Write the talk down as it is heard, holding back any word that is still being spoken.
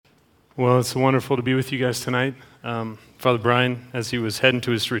Well, it's wonderful to be with you guys tonight. Father Brian, as he was heading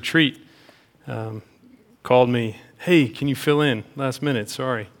to his retreat, called me, "Hey, can you fill in last minute?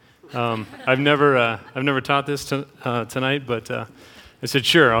 Sorry." I've never taught this tonight, but I said,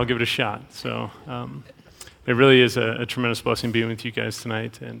 "Sure, I'll give it a shot." So it really is a tremendous blessing being with you guys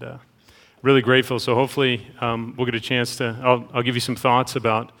tonight, and really grateful. So hopefully we'll get a chance to. I'll give you some thoughts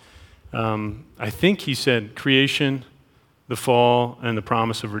about. I think he said creation, the fall, and the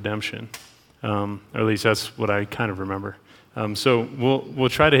promise of redemption. Or at least that's what I kind of remember. So we'll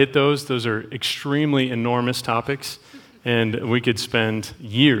try to hit those. Those are extremely enormous topics, and we could spend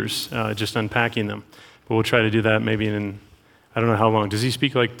years just unpacking them. But we'll try to do that maybe in, I don't know how long. Does he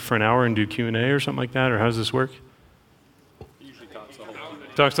speak like for an hour and do Q&A or something like that, or how does this work? He usually talks the whole time.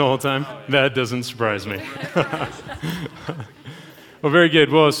 Talks the whole time? That doesn't surprise me. Well, very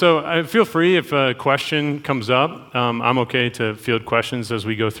good. Well, so feel free if a question comes up. I'm okay to field questions as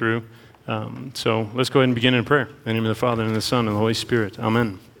we go through. So let's go ahead and begin in prayer. In the name of the Father, and the Son, and the Holy Spirit.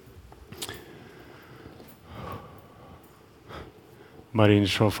 Amen. Mighty and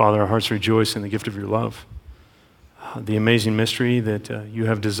eternal Father, our hearts rejoice in the gift of your love, the amazing mystery that you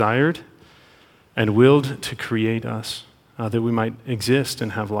have desired and willed to create us, that we might exist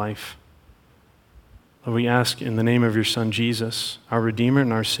and have life. Lord, we ask in the name of your Son, Jesus, our Redeemer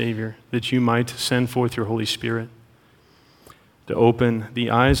and our Savior, that you might send forth your Holy Spirit to open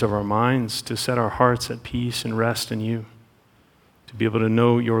the eyes of our minds, to set our hearts at peace and rest in you, to be able to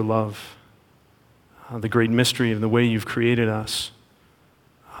know your love, the great mystery of the way you've created us,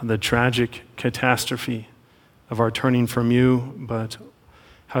 the tragic catastrophe of our turning from you, but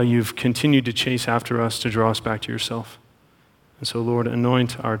how you've continued to chase after us to draw us back to yourself. And so, Lord,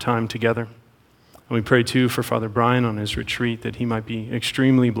 anoint our time together. And we pray, too, for Father Brian on his retreat, that he might be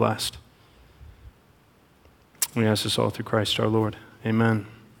extremely blessed. We ask this all through Christ our Lord. Amen.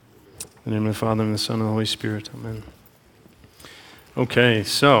 In the name of the Father, and the Son, and the Holy Spirit. Amen. Okay,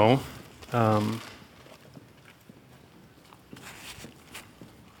 so all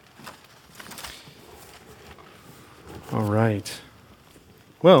right.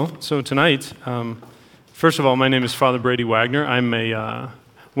 Well, so tonight, first of all, my name is Father Brady Wagner. I'm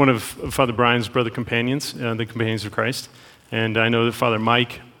one of Father Brian's brother companions, the Companions of Christ. And I know that Father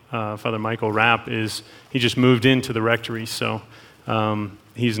Michael Rapp he just moved into the rectory, so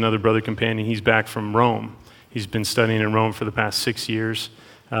he's another brother companion. He's back from Rome. He's been studying in Rome for the past 6 years,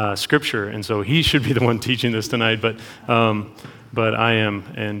 Scripture, and so he should be the one teaching this tonight, but I am,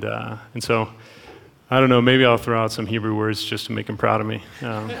 and so I don't know, maybe I'll throw out some Hebrew words just to make him proud of me.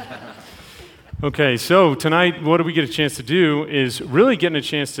 Okay, so tonight, what do we get a chance to do is really getting a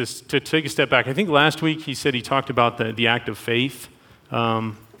chance to take a step back. I think last week he said he talked about the act of faith.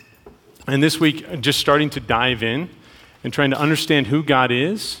 And this week, just starting to dive in and trying to understand who God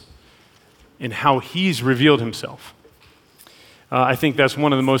is and how he's revealed himself. I think that's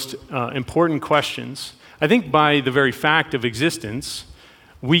one of the most important questions. I think by the very fact of existence,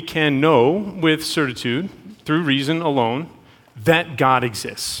 we can know with certitude, through reason alone, that God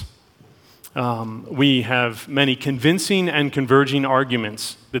exists. We have many convincing and converging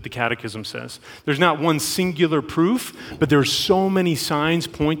arguments that the Catechism says. There's not one singular proof, but there are so many signs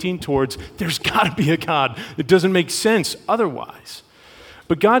pointing towards there's got to be a God. It doesn't make sense otherwise.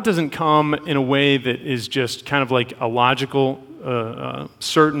 But God doesn't come in a way that is just kind of like a logical,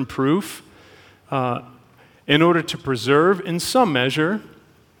 certain proof in order to preserve, in some measure,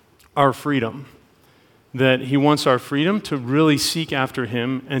 our freedom. That he wants our freedom to really seek after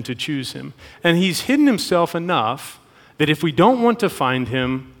him and to choose him. And he's hidden himself enough that if we don't want to find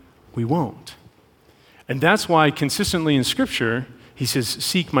him, we won't. And that's why consistently in Scripture, he says,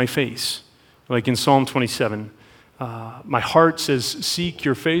 seek my face. Like in Psalm 27, my heart says, seek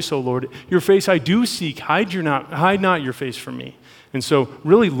your face, O Lord. Your face I do seek, hide not your face from me. And so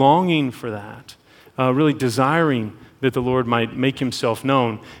really longing for that, really desiring that the Lord might make himself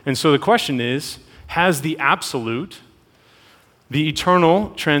known. And so the question is, has the absolute, the eternal,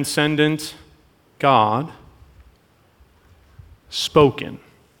 transcendent God spoken?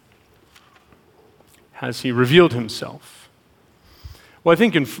 Has he revealed himself? Well, I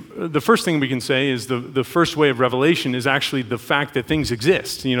think the first thing we can say is the first way of revelation is actually the fact that things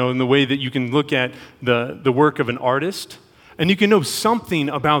exist, in the way that you can look at the work of an artist, and you can know something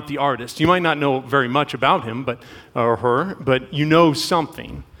about the artist. You might not know very much about him or her, but you know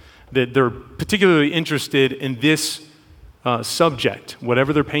something. That they're particularly interested in this subject,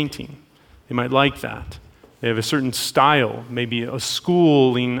 whatever they're painting. They might like that. They have a certain style, maybe a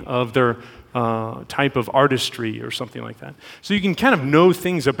schooling of their type of artistry or something like that. So you can kind of know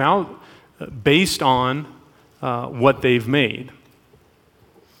things based on what they've made.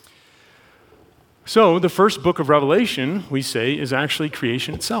 So the first book of Revelation, we say, is actually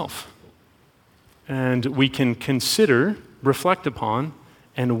creation itself. And we can consider, reflect upon,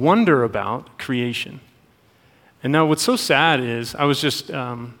 and wonder about creation. And now what's so sad is, I was just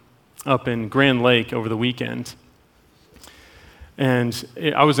up in Grand Lake over the weekend, and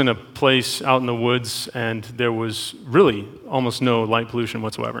I was in a place out in the woods, and there was really almost no light pollution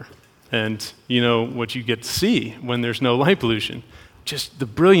whatsoever. And you know what you get to see when there's no light pollution? Just the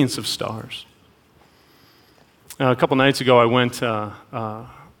brilliance of stars. A couple nights ago, I went for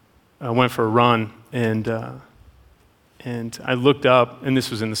a run, and I looked up, and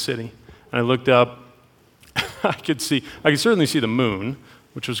this was in the city. And I looked up, I could certainly see the moon,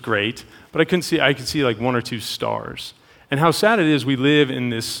 which was great, but I could see like one or two stars. And how sad it is we live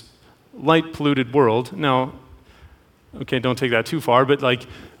in this light-polluted world. Now, okay, don't take that too far, but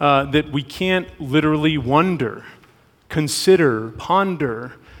that we can't literally wonder, consider,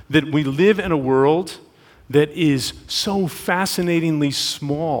 ponder, that we live in a world that is so fascinatingly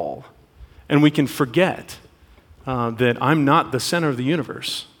small, and we can forget that I'm not the center of the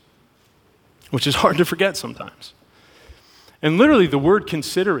universe, which is hard to forget sometimes. And literally the word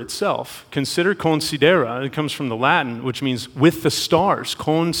consider itself, considera, it comes from the Latin, which means with the stars,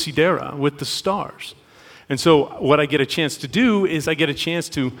 considera, with the stars. And so what I get a chance to do is I get a chance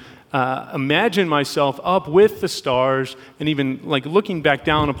to imagine myself up with the stars and even like looking back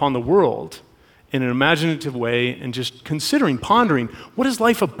down upon the world in an imaginative way and just considering, pondering, what is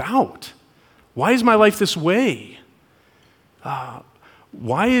life about? Why is my life this way?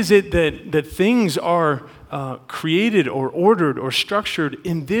 Why is it that things are created or ordered or structured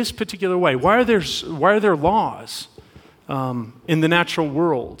in this particular way? Why are there laws in the natural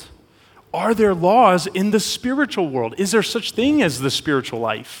world? Are there laws in the spiritual world? Is there such thing as the spiritual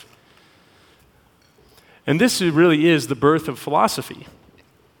life? And this really is the birth of philosophy.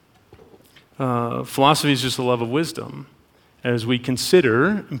 Philosophy is just the love of wisdom as we consider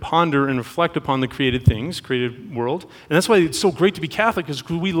and ponder and reflect upon the created things, created world. And that's why it's so great to be Catholic, is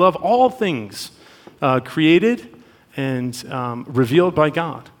because we love all things created and revealed by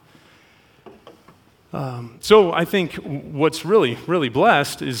God. So I think what's really, really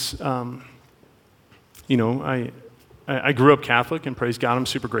blessed is, I grew up Catholic, and praise God, I'm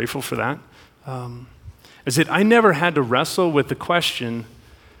super grateful for that. Is that I never had to wrestle with the question,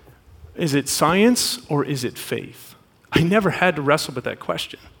 is it science or is it faith? I never had to wrestle with that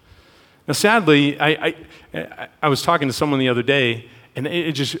question. Now, sadly, I was talking to someone the other day, and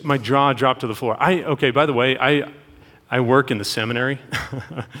it just, my jaw dropped to the floor. By the way, I work in the seminary,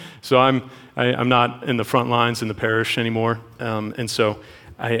 so I'm not in the front lines in the parish anymore, and so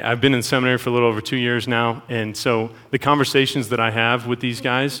I've been in seminary for a little over 2 years now, and so the conversations that I have with these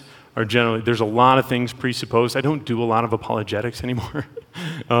guys are generally, there's a lot of things presupposed. I don't do a lot of apologetics anymore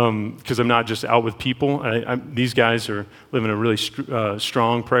because I'm not just out with people. These guys are living a really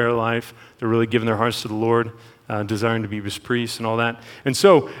strong prayer life. They're really giving their hearts to the Lord, desiring to be his priests and all that. And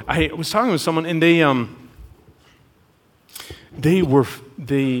so I was talking with someone, and they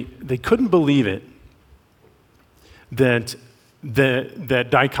couldn't believe it that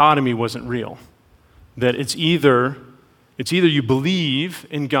dichotomy wasn't real. That it's either you believe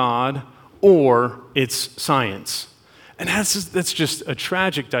in God or it's science. And that's just a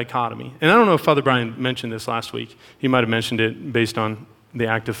tragic dichotomy. And I don't know if Father Brian mentioned this last week. He might have mentioned it based on the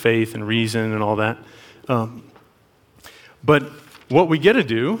act of faith and reason and all that. But what we get to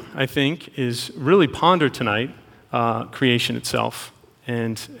do, I think, is really ponder tonight creation itself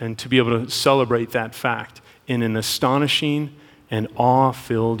and to be able to celebrate that fact in an astonishing and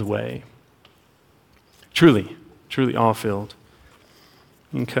awe-filled way. Truly awe-filled.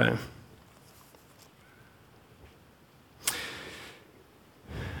 Okay.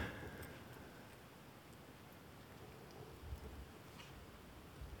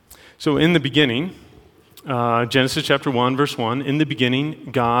 So in the beginning, Genesis chapter 1, verse 1, in the beginning,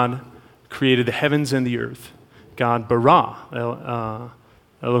 God created the heavens and the earth. God bara,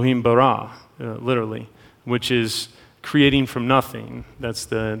 Elohim bara, literally, which is creating from nothing. That's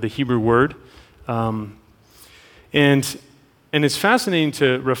the Hebrew word. And it's fascinating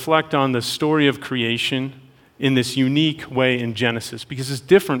to reflect on the story of creation in this unique way in Genesis, because it's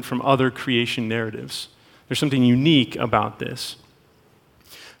different from other creation narratives. There's something unique about this.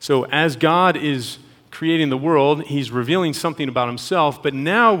 So as God is creating the world, he's revealing something about himself, but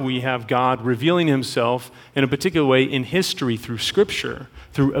now we have God revealing himself in a particular way in history through Scripture,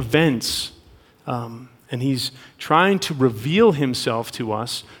 through events. And he's trying to reveal himself to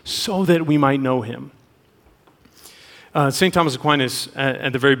us so that we might know him. St. Thomas Aquinas,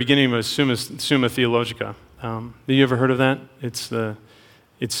 at the very beginning of Summa Theologica. Have you ever heard of that? It's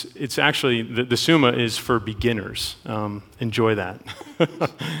It's actually, the Summa is for beginners. Enjoy that.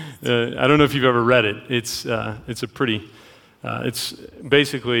 I don't know if you've ever read it. It's a pretty, it's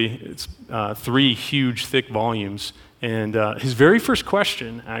basically 3 huge, thick volumes. And his very first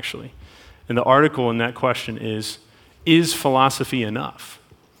question, actually, and the article in that question is philosophy enough?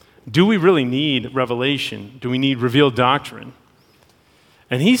 Do we really need revelation? Do we need revealed doctrine?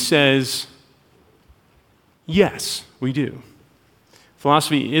 And he says, yes, we do.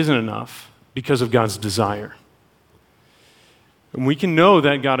 Philosophy isn't enough because of God's desire. And we can know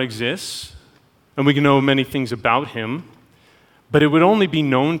that God exists, and we can know many things about him, but it would only be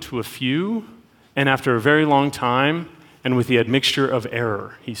known to a few, and after a very long time, and with the admixture of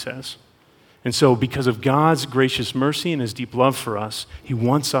error, he says. And so because of God's gracious mercy and his deep love for us, he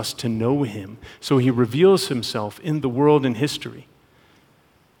wants us to know him. So he reveals himself in the world and history.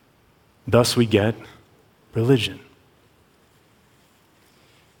 Thus we get religion.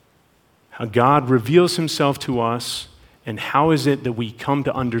 How God reveals himself to us, and how is it that we come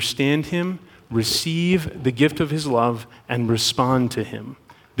to understand him, receive the gift of his love, and respond to him.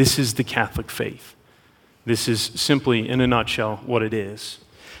 This is the Catholic faith. This is simply, in a nutshell, what it is.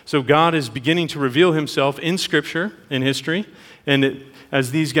 So God is beginning to reveal himself in Scripture, in history, and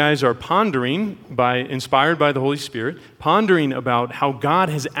as these guys are pondering, inspired by the Holy Spirit, pondering about how God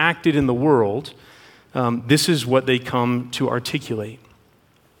has acted in the world, this is what they come to articulate.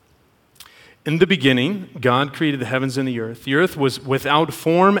 In the beginning, God created the heavens and the earth. The earth was without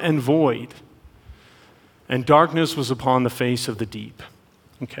form and void, and darkness was upon the face of the deep.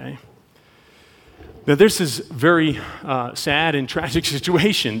 Okay. Now, this is a very sad and tragic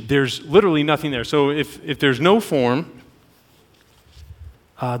situation. There's literally nothing there. So if there's no form,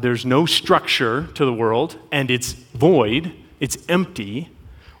 there's no structure to the world, and it's void, it's empty,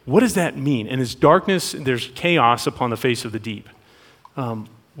 what does that mean? And it's darkness, there's chaos upon the face of the deep.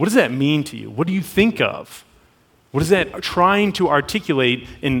 What does that mean to you? What do you think of? What is that trying to articulate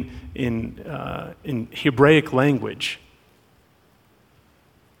in Hebraic language?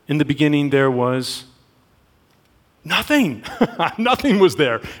 In the beginning there was nothing. Nothing was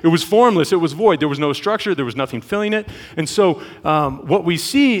there. It was formless. It was void. There was no structure. There was nothing filling it. And so what we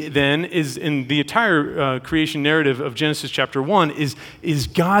see then is in the entire creation narrative of Genesis chapter 1 is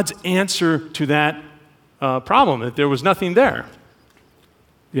God's answer to that problem, that there was nothing there.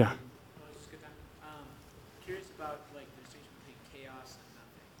 Yeah. Curious about like the distinction between chaos and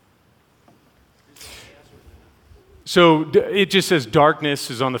nothing. Is there chaos or is there nothing? So it just says darkness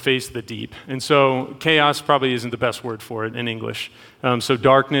is on the face of the deep. And so chaos probably isn't the best word for it in English. So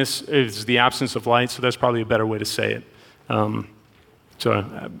darkness is the absence of light, so that's probably a better way to say it.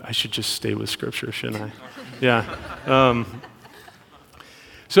 So I should just stay with Scripture, shouldn't I? Yeah.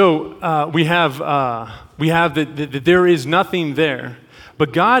 So we have that there is nothing there.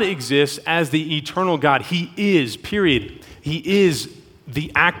 But God exists as the eternal God. He is, period. He is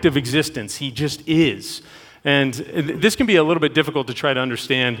the act of existence. He just is. And this can be a little bit difficult to try to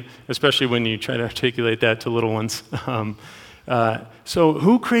understand, especially when you try to articulate that to little ones. So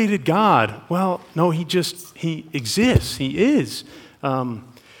who created God? Well, no, he exists. He is.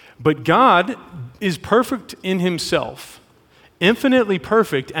 But God is perfect in himself, infinitely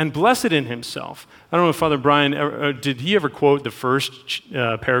perfect and blessed in himself. I don't know if Father Brian, did he ever quote the first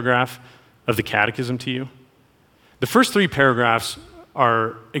paragraph of the Catechism to you? The first 3 paragraphs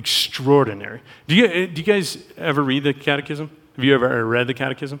are extraordinary. Do you guys ever read the Catechism? Have you ever read the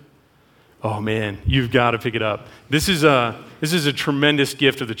Catechism? Oh man, you've got to pick it up. This is a tremendous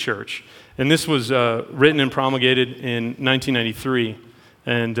gift of the church. And this was written and promulgated in 1993.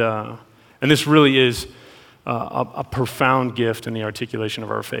 And this really is a profound gift in the articulation of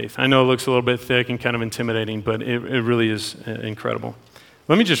our faith. I know it looks a little bit thick and kind of intimidating, but it really is incredible.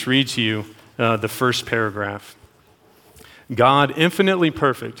 Let me just read to you the first paragraph. God, infinitely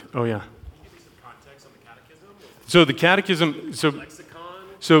perfect. Oh, yeah. Can you give me some context on the catechism? So the catechism, Lexicon?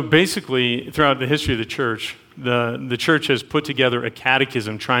 so basically, throughout the history of the church has put together a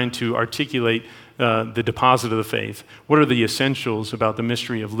catechism trying to articulate the deposit of the faith. What are the essentials about the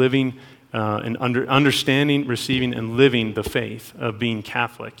mystery of living and understanding, receiving, and living the faith of being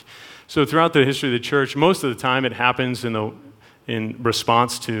Catholic? So throughout the history of the church, most of the time it happens in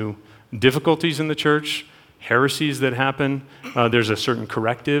response to difficulties in the church, heresies that happen. There's a certain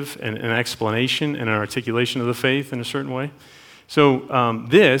corrective and an explanation and an articulation of the faith in a certain way. So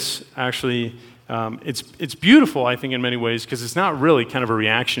this actually, it's beautiful, I think, in many ways, because it's not really kind of a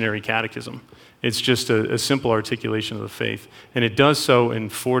reactionary catechism. It's just a simple articulation of the faith. And it does so in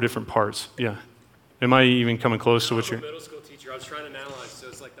 4 different parts. Yeah. Am I even coming close to what you're... I'm a middle school teacher. I was trying to analyze. So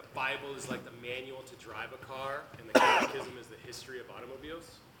it's like the Bible is like the manual to drive a car, and the catechism is the history of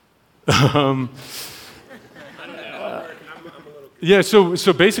automobiles. Yeah,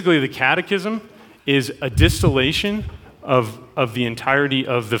 so basically the catechism is a distillation of the entirety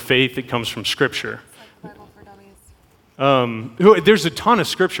of the faith that comes from Scripture. Bible for Dummies. There's a ton of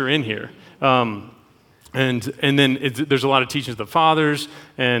Scripture in here. And then there's a lot of teachings of the fathers,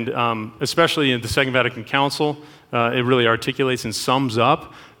 and especially in the Second Vatican Council, it really articulates and sums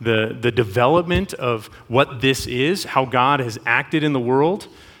up the development of what this is, how God has acted in the world.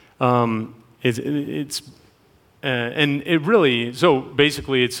 And it really, so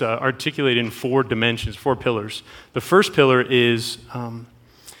basically it's articulated in 4 dimensions, 4 pillars. The first pillar is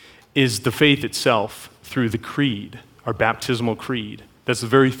the faith itself through the creed, our baptismal creed. That's the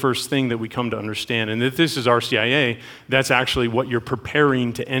very first thing that we come to understand. And if this is RCIA, that's actually what you're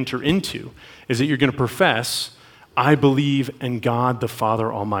preparing to enter into, is that you're going to profess, I believe in God the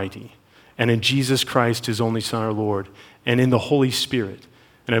Father Almighty, and in Jesus Christ, his only Son, our Lord, and in the Holy Spirit.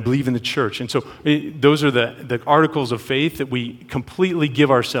 And I believe in the church. And so those are the articles of faith that we completely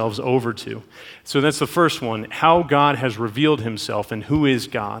give ourselves over to. So that's the first one, how God has revealed himself and who is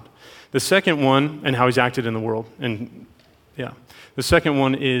God. The second one, and how he's acted in the world. And yeah. The second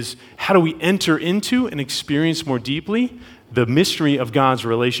one is, how do we enter into and experience more deeply the mystery of God's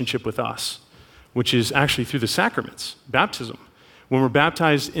relationship with us, which is actually through the sacraments, baptism. When we're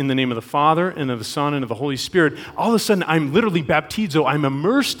baptized in the name of the Father and of the Son and of the Holy Spirit, all of a sudden I'm literally baptizo. I'm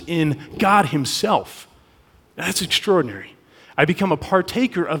immersed in God himself. That's extraordinary. I become a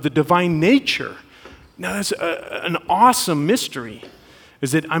partaker of the divine nature. Now that's an awesome mystery,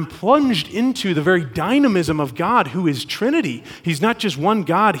 is that I'm plunged into the very dynamism of God, who is Trinity. He's not just one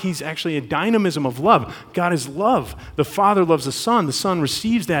God, he's actually a dynamism of love. God is love. The Father loves the Son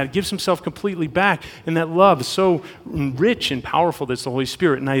receives that, gives himself completely back, and that love is so rich and powerful that's the Holy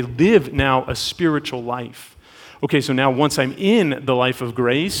Spirit, and I live now a spiritual life. Okay, so now once I'm in the life of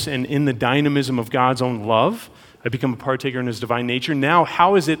grace and in the dynamism of God's own love, I become a partaker in his divine nature. Now,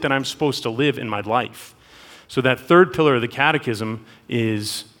 how is it that I'm supposed to live in my life? So that third pillar of the catechism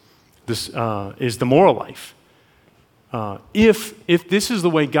is the moral life. If this is the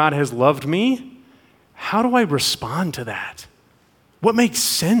way God has loved me, how do I respond to that? What makes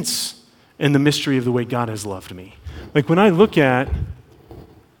sense in the mystery of the way God has loved me? Like when I look at,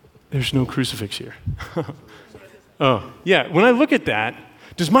 there's no crucifix here. Oh, yeah, when I look at that,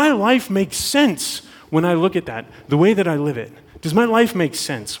 does my life make sense when I look at that, the way that I live it? Does my life make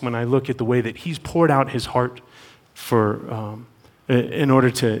sense when I look at the way that he's poured out his heart in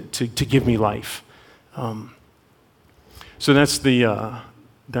order to give me life? So that's the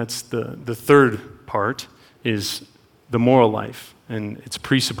third part, is the moral life, and it's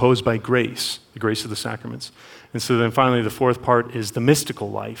presupposed by grace, the grace of the sacraments. And so then finally the fourth part is the mystical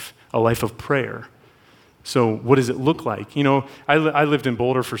life, a life of prayer. So what does it look like? You know, I lived in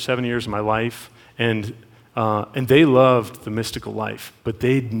Boulder for 7 years of my life, and they loved the mystical life, but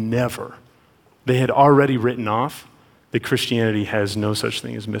they had already written off that Christianity has no such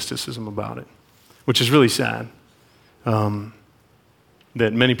thing as mysticism about it, which is really sad, that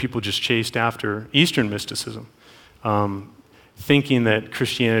many people just chased after Eastern mysticism, thinking that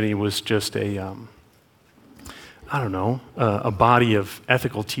Christianity was just a body of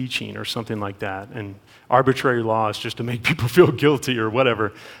ethical teaching or something like that, and arbitrary laws just to make people feel guilty or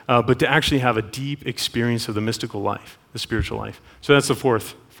whatever, but to actually have a deep experience of the mystical life, the spiritual life. So that's the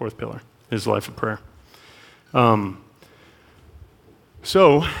fourth pillar, is the life of prayer.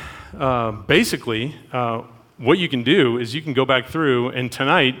 Basically, what you can do is you can go back through, and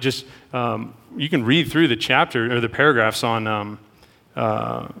tonight just you can read through the chapter or the paragraphs on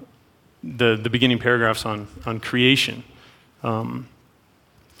the beginning paragraphs on creation and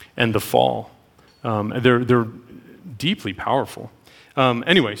the fall. They're deeply powerful.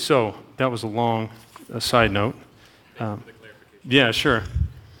 Anyway, so that was a long side note. Yeah, sure.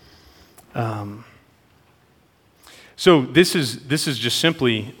 So this is just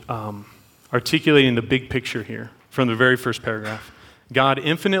simply articulating the big picture here from the very first paragraph. God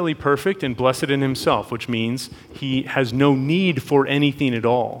infinitely perfect and blessed in himself, which means he has no need for anything at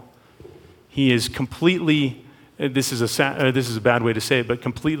all. He is completely, this is a bad way to say it, but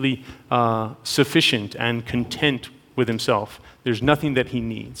completely sufficient and content with himself. There's nothing that he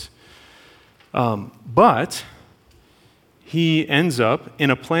needs. But he ends up in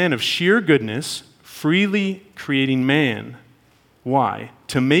a plan of sheer goodness, freely creating man. Why?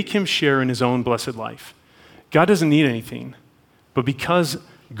 To make him share in his own blessed life. God doesn't need anything, but because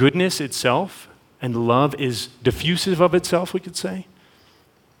goodness itself and love is diffusive of itself, we could say,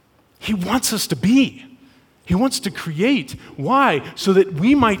 he wants us to be. He wants to create. Why? So that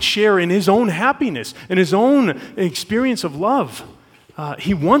we might share in his own happiness and his own experience of love.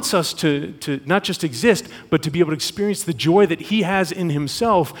 he wants us to not just exist, but to be able to experience the joy that he has in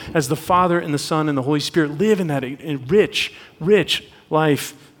himself as the Father and the Son and the Holy Spirit live in that rich, rich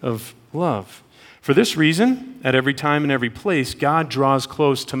life of love. For this reason, at every time and every place, God draws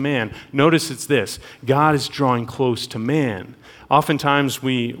close to man. Notice it's this: God is drawing close to man. Oftentimes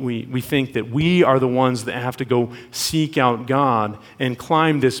we think that we are the ones that have to go seek out God and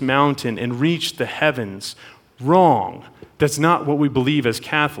climb this mountain and reach the heavens. Wrong. That's not what we believe as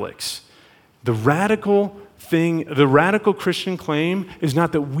Catholics. The radical Christian claim is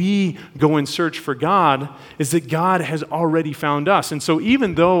not that we go and search for God, is that God has already found us. And so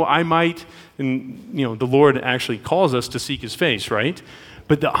even though I might, and the Lord actually calls us to seek his face, right?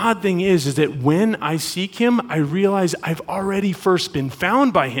 But the odd thing is that when I seek him, I realize I've already first been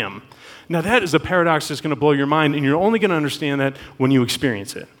found by him. Now that is a paradox that's going to blow your mind, and you're only going to understand that when you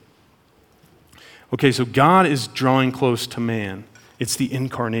experience it. Okay, so God is drawing close to man. It's the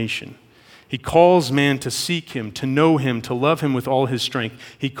incarnation. He calls man to seek him, to know him, to love him with all his strength.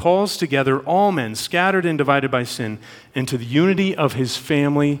 He calls together all men, scattered and divided by sin, into the unity of his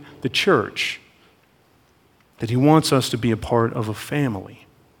family, the church. That he wants us to be a part of a family.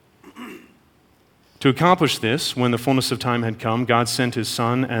 To accomplish this, when the fullness of time had come, God sent his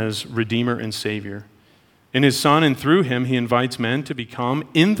Son as Redeemer and Savior. In his Son and through him, he invites men to become,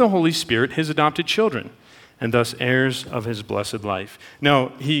 in the Holy Spirit, his adopted children, and thus heirs of his blessed life. Now,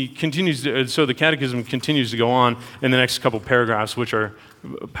 he continues, so the Catechism continues to go on in the next couple paragraphs, which are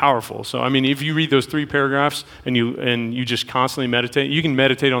powerful. So, I mean, if you read those 3 paragraphs and you just constantly meditate, you can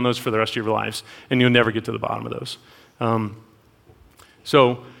meditate on those for the rest of your lives, and you'll never get to the bottom of those.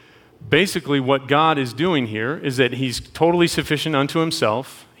 So, basically, what God is doing here is that he's totally sufficient unto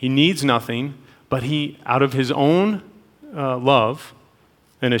himself. He needs nothing. But he, out of his own love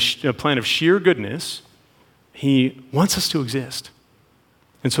and a plan of sheer goodness, he wants us to exist.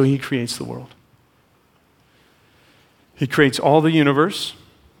 And so he creates the world. He creates all the universe,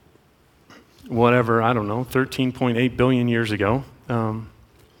 whatever, I don't know, 13.8 billion years ago. People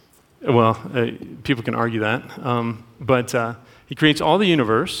can argue that. But he creates all the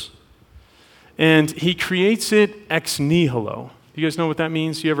universe, and he creates it ex nihilo. You guys know what that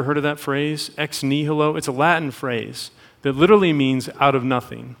means? You ever heard of that phrase? Ex nihilo? It's a Latin phrase that literally means out of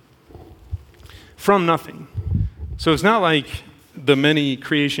nothing. From nothing. So it's not like the many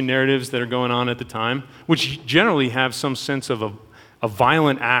creation narratives that are going on at the time, which generally have some sense of a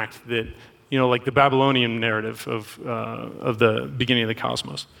violent act that, like the Babylonian narrative of the beginning of the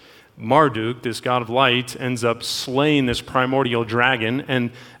cosmos. Marduk, this god of light, ends up slaying this primordial dragon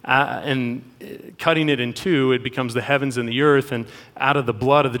and cutting it in two. It becomes the heavens and the earth, and out of the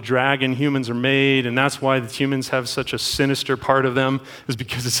blood of the dragon, humans are made, and that's why the humans have such a sinister part of them, is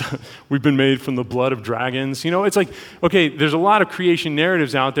because we've been made from the blood of dragons. It's like, okay, there's a lot of creation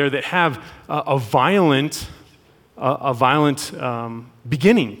narratives out there that have a violent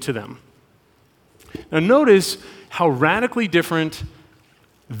beginning to them. Now notice how radically different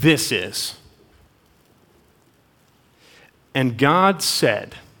this is. And God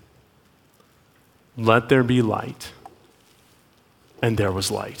said, "Let there be light." And there was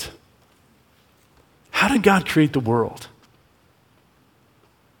light. How did God create the world?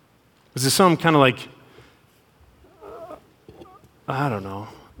 Was it some kind of like, I don't know,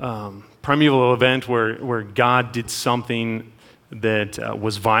 primeval event where God did something that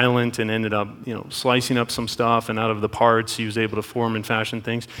was violent and ended up, slicing up some stuff, and out of the parts he was able to form and fashion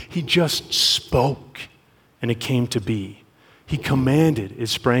things? He just spoke, and it came to be. He commanded, it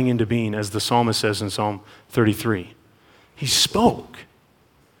sprang into being, as the psalmist says in Psalm 33. He spoke.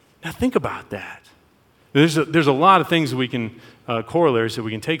 Now think about that. There's a lot of things that we can, corollaries that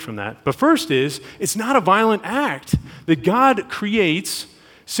we can take from that. But first it's not a violent act that God creates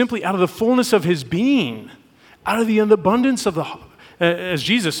simply out of the fullness of his being. Out of the abundance of as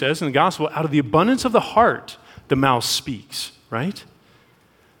Jesus says in the gospel, out of the abundance of the heart, the mouth speaks, right?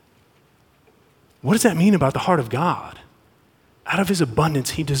 What does that mean about the heart of God? Out of his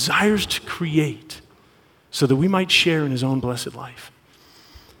abundance, he desires to create so that we might share in his own blessed life.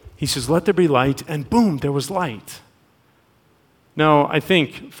 He says, "Let there be light," and boom, there was light. Now, I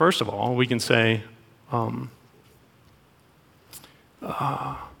think, first of all, we can say, man,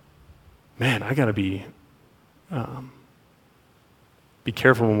 I got to be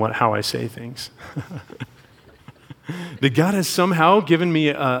careful how I say things. That God has somehow given me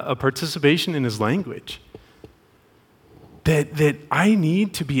a participation in his language. That I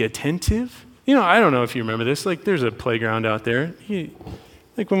need to be attentive. I don't know if you remember this. Like, there's a playground out there.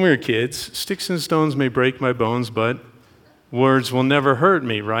 Like when we were kids, sticks and stones may break my bones, but words will never hurt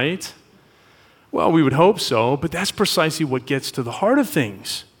me, right? Well, we would hope so, but that's precisely what gets to the heart of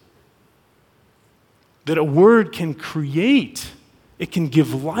things. That a word can create, it can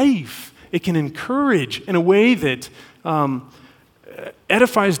give life, it can encourage in a way that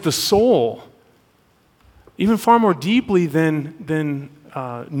edifies the soul, even far more deeply than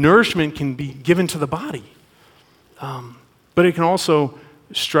nourishment can be given to the body. But it can also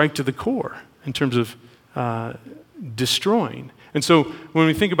strike to the core in terms of destroying. And so when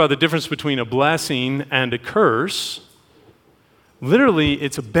we think about the difference between a blessing and a curse, literally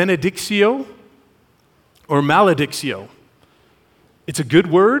it's a benedictio or maledictio. It's a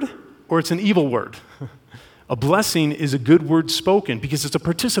good word or it's an evil word. A blessing is a good word spoken because it's a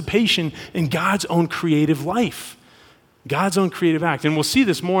participation in God's own creative life, God's own creative act. And we'll see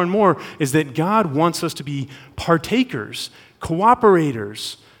this more and more, is that God wants us to be partakers,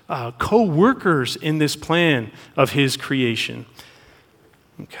 cooperators, co-workers in this plan of his creation.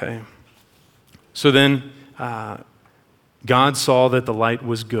 Okay. So then God saw that the light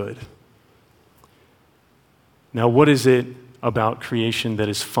was good. Now, what is it about creation that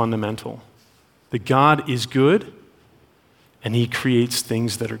is fundamental? That God is good, and he creates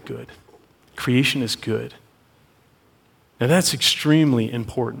things that are good. Creation is good. Now, that's extremely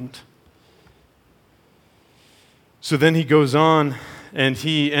important. So then he goes on, and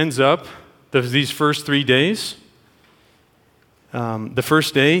he ends up, these first 3 days, the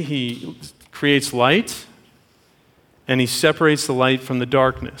first day he creates light, and he separates the light from the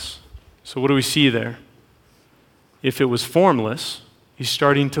darkness. So what do we see there? If it was formless, he's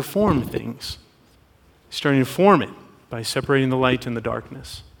starting to form things. He's starting to form it by separating the light and the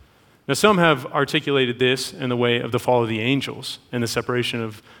darkness. Now, some have articulated this in the way of the fall of the angels and the separation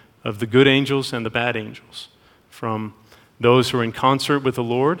of the good angels and the bad angels, from those who are in concert with the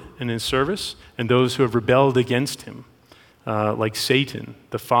Lord and in service, and those who have rebelled against him, like Satan,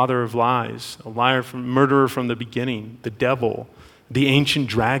 the father of lies, a liar, murderer from the beginning, the devil, the ancient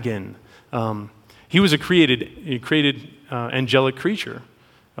dragon. He was a created angelic creature,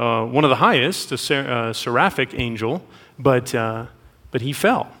 one of the highest, a seraphic angel, but he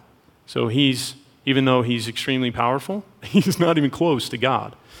fell. So even though he's extremely powerful, he's not even close to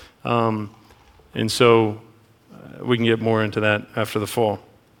God. And so we can get more into that after the fall.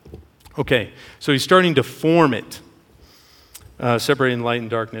 Okay, so he's starting to form it, separating light and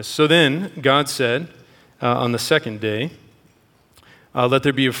darkness. So then God said on the second day, let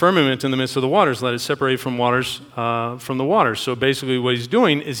there be a firmament in the midst of the waters. Let it separate from the waters. So basically what he's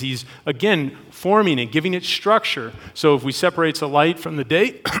doing is he's, again, forming it, giving it structure. So if we separate the light from the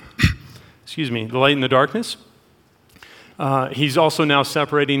day, the light and the darkness, he's also now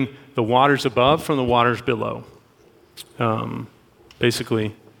separating the waters above from the waters below.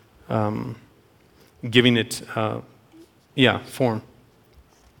 Basically giving it, form.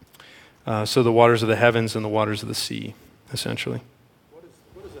 So the waters of the heavens and the waters of the sea, essentially.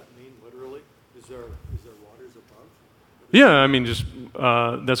 What does that mean literally? Is there waters above? Yeah, I mean, just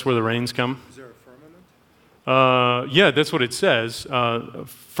that's where the rains come. Is there a firmament? Yeah, that's what it says,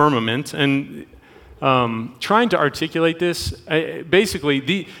 firmament. And trying to articulate this,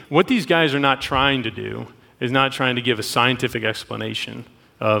 basically, what these guys are not trying to do is not trying to give a scientific explanation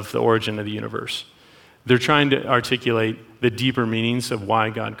of the origin of the universe. They're trying to articulate the deeper meanings of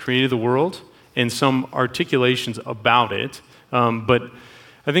why God created the world and some articulations about it. But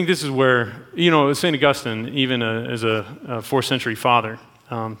I think this is where, St. Augustine, even as a 4th century father,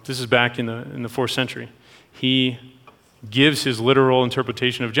 this is back in the 4th century, he gives his literal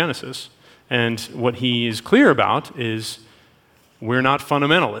interpretation of Genesis. And what he is clear about is we're not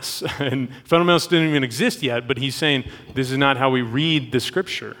fundamentalists. And fundamentalists didn't even exist yet, but he's saying this is not how we read the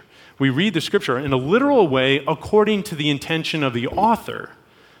Scripture. We read the Scripture in a literal way according to the intention of the author.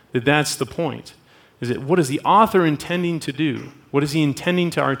 That's the point. Is that what is the author intending to do? What is he intending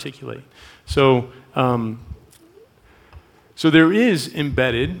to articulate? So there is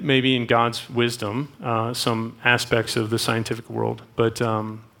embedded, maybe in God's wisdom, some aspects of the scientific world.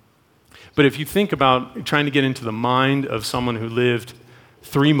 But if you think about trying to get into the mind of someone who lived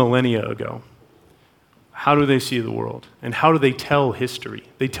 3 millennia ago, how do they see the world? And how do they tell history?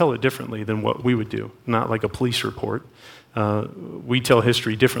 They tell it differently than what we would do, not like a police report. We tell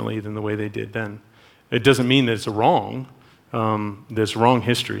history differently than the way they did then. It doesn't mean that it's wrong. There's wrong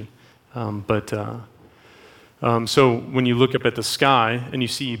history. So when you look up at the sky and you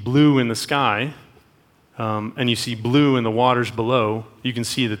see blue in the sky, and you see blue in the waters below, you can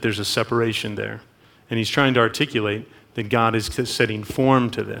see that there's a separation there. And he's trying to articulate that God is setting form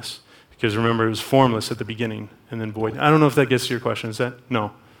to this. Because remember, it was formless at the beginning and then void. I don't know if that gets to your question. Is that?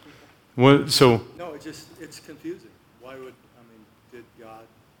 No. No, it's confusing. Did God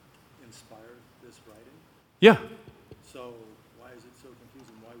inspire this Yeah. So why is it so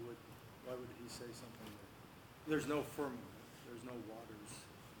confusing? Why would he say something that there's no firmament, there's no waters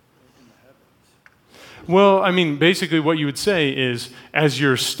in the heavens? Well, I mean, basically what you would say is, as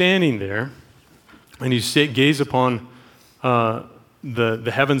you're standing there, and you gaze upon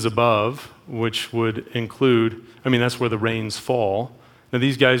the heavens above, which would include, I mean, that's where the rains fall. Now,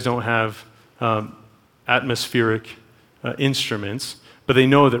 these guys don't have atmospheric instruments, but they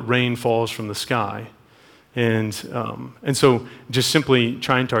know that rain falls from the sky. And so just simply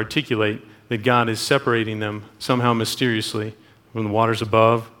trying to articulate that God is separating them somehow mysteriously from the waters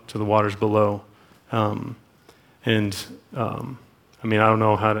above to the waters below. I mean, I don't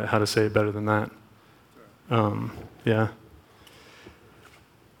know how to say it better than that. Yeah.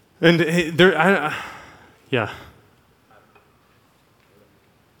 And yeah.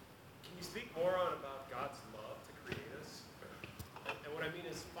 Can you speak more on about God's love to create us? And what I mean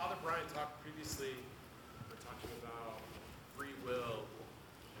is, Father Brian talked previously, we're talking about free will,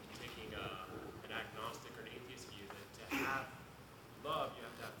 and taking an agnostic or an atheist view, that to have love, you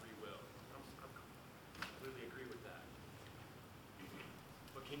have to have free will. I completely agree with that.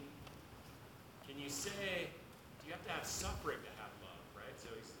 But can you say, do you have to have suffering to have love, right?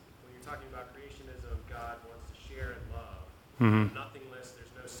 So when you're talking about creationism, God wants to share in love. Mm-hmm. Nothingness,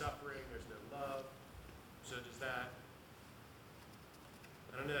 there's no suffering, there's no love. So does that,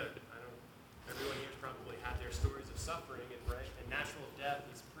 I don't know, everyone here's probably had their stories of suffering, and right, and natural death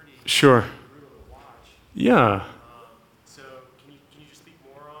is pretty Sure. brutal to watch. Yeah. So can you just speak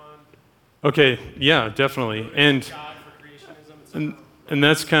more on Okay. Yeah, definitely. And God for creationism and stuff? and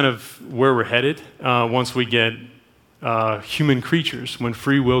that's kind of where we're headed once we get human creatures, when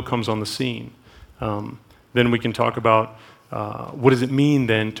free will comes on the scene. Then we can talk about what does it mean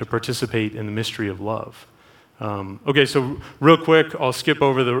then to participate in the mystery of love. Okay, so real quick, I'll skip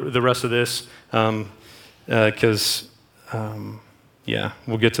over the rest of this because, yeah,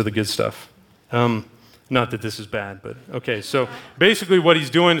 we'll get to the good stuff. Not that this is bad, but okay. So basically what he's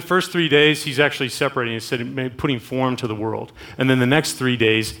doing, the first 3 days, he's actually separating, putting form to the world. And then the next 3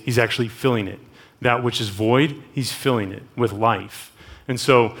 days, he's actually filling it. That which is void, he's filling it with life. And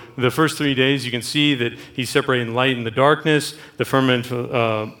so the first 3 days, you can see that he's separating light and the darkness, the firmament,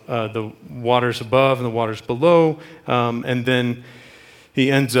 the waters above and the waters below. And then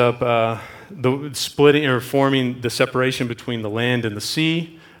he ends up splitting or forming the separation between the land and the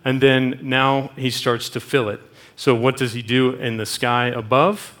sea. And then now he starts to fill it. So what does he do in the sky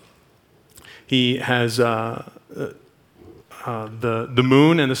above? He has the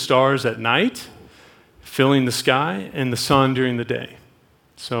moon and the stars at night, filling the sky, and the sun during the day.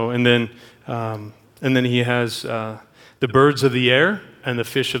 So and then he has the birds of the air and the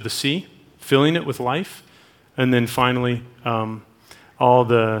fish of the sea, filling it with life, and then finally all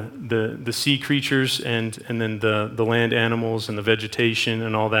the sea creatures and then the land animals and the vegetation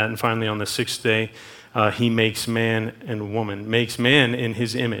and all that. And finally, on the sixth day, he makes man and woman, makes man in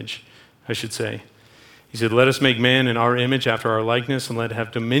his image, I should say. He said, let us make man in our image after our likeness, and let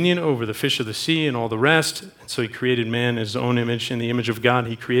have dominion over the fish of the sea and all the rest. And so he created man in his own image. In the image of God,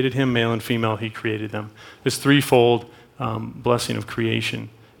 he created him, male and female, he created them. This threefold blessing of creation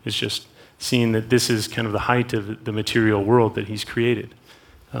is just seeing that this is kind of the height of the material world that he's created.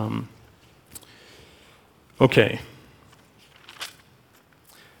 Okay.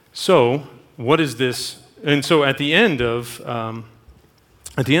 So, what is this? And so at the end of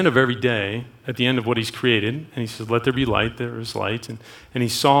every day, at the end of what he's created, and he says, let there be light, there is light, and he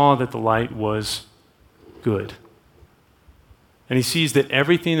saw that the light was good. And he sees that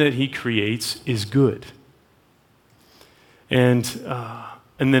everything that he creates is good. And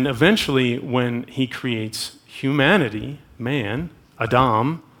then eventually, when he creates humanity, man,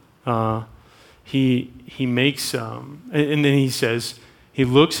 Adam, he makes, and then he says, he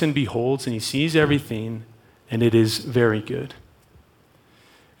looks and beholds, and he sees everything, and it is very good.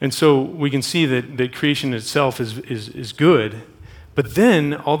 And so we can see that creation itself is good, but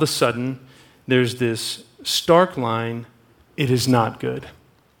then all of a sudden there's this stark line, it is not good.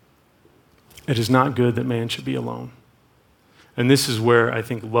 It is not good that man should be alone. And this is where I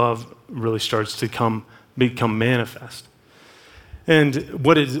think love really starts to become manifest. And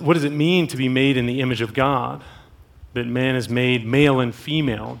what does it mean to be made in the image of God? That man is made male and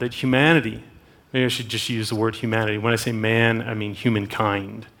female, that humanity, maybe I should just use the word humanity. When I say man, I mean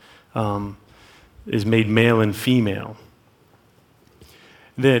humankind, is made male and female.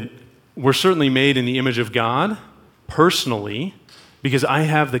 That we're certainly made in the image of God, personally, because I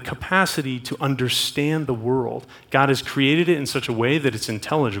have the capacity to understand the world. God has created it in such a way that it's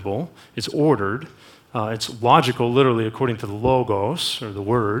intelligible, it's ordered, it's logical, literally, according to the logos, or the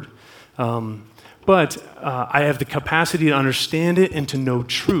word. but I have the capacity to understand it and to know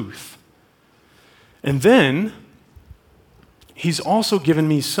truth. And then he's also given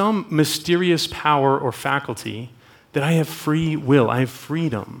me some mysterious power or faculty that I have free will, I have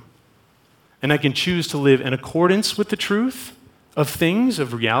freedom. And I can choose to live in accordance with the truth of things,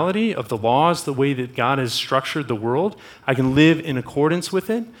 of reality, of the laws, the way that God has structured the world. I can live in accordance with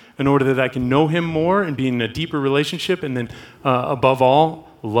it in order that I can know him more and be in a deeper relationship, and then above all,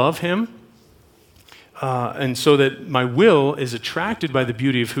 love him. And so that my will is attracted by the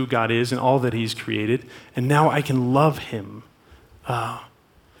beauty of who God is and all that he's created, and now I can love him.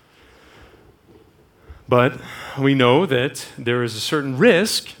 But we know that there is a certain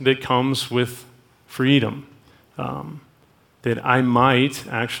risk that comes with freedom, that I might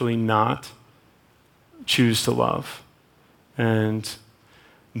actually not choose to love. And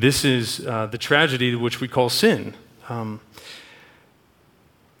this is the tragedy which we call sin.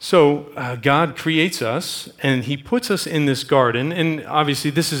 So God creates us, and he puts us in this garden. And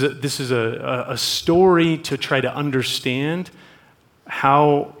obviously, this is a story to try to understand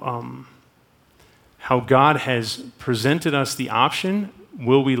how God has presented us the option.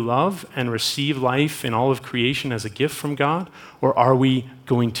 Will we love and receive life in all of creation as a gift from God, or are we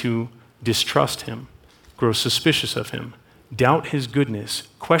going to distrust him, grow suspicious of him, doubt his goodness,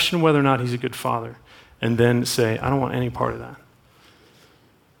 question whether or not he's a good father, and then say, I don't want any part of that?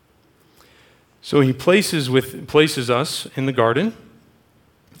 So he places us in the garden,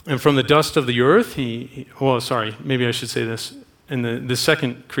 and from the dust of the earth, maybe I should say this. In the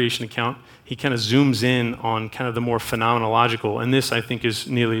second creation account, he kind of zooms in on kind of the more phenomenological, and this, I think, is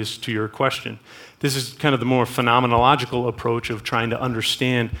nearly as to your question. This is kind of the more phenomenological approach of trying to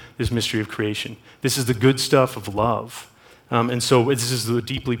understand this mystery of creation. This is the good stuff of love. And so this is the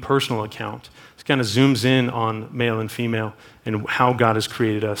deeply personal account. It kind of zooms in on male and female and how God has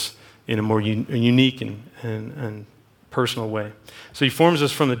created us in a more unique and personal way. So he forms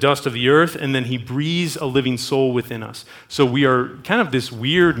us from the dust of the earth, and then he breathes a living soul within us. So we are kind of this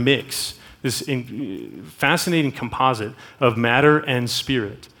weird mix, this fascinating composite of matter and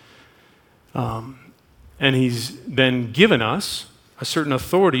spirit. And he's then given us a certain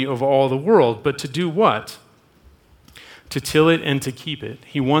authority over all the world, but to do what? To till it and to keep it.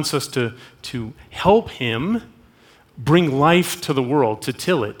 He wants us to help him bring life to the world, to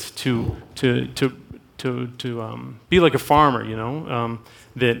till it, to be like a farmer,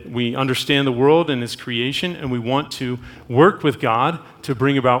 that we understand the world and its creation, and we want to work with God to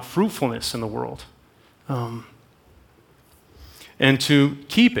bring about fruitfulness in the world. And to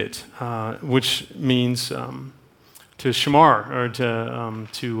keep it, which means to shamar, or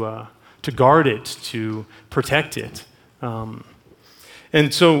to guard it, to protect it.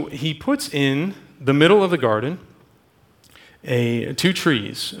 And so he puts in the middle of the garden two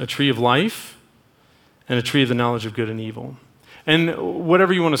trees, a tree of life and a tree of the knowledge of good and evil. And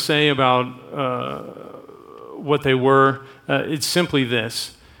whatever you want to say about what they were, it's simply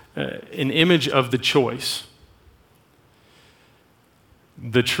this, an image of the choice.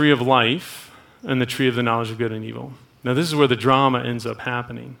 The tree of life and the tree of the knowledge of good and evil. Now this is where the drama ends up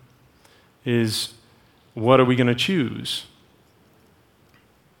happening, is what are we going to choose?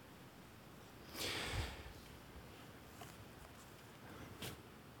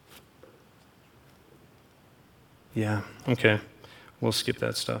 Yeah, okay. We'll skip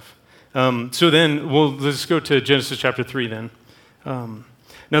that stuff. So then, let's go to Genesis chapter 3 then.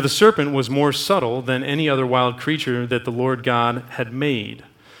 Now the serpent was more subtle than any other wild creature that the Lord God had made.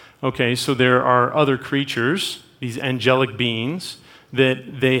 Okay, so there are other creatures, these angelic beings,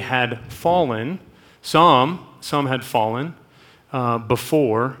 that they had fallen. Some had fallen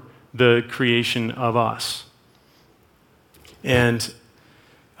before the creation of us. And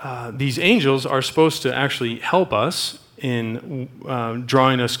these angels are supposed to actually help us in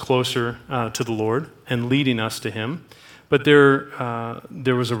drawing us closer to the Lord and leading us to him. But there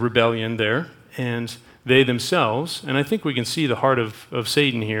was a rebellion there, and they themselves, and I think we can see the heart of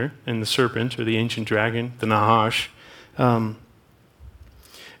Satan here, and the serpent, or the ancient dragon, the Nahash,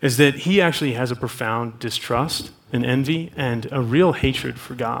 is that he actually has a profound distrust and envy and a real hatred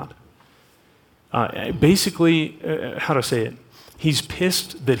for God. Basically, how to say it? He's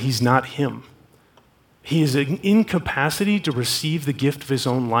pissed that he's not him. He is in incapacity to receive the gift of his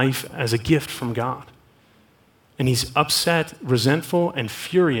own life as a gift from God. And he's upset, resentful, and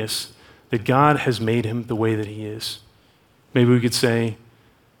furious that God has made him the way that he is. Maybe we could say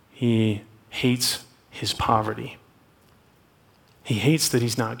he hates his poverty. He hates that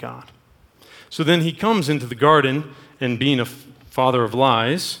he's not God. So then he comes into the garden, and being a father of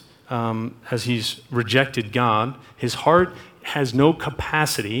lies, as he's rejected God, his heart has no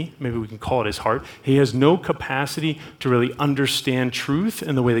capacity, maybe we can call it his heart, he has no capacity to really understand truth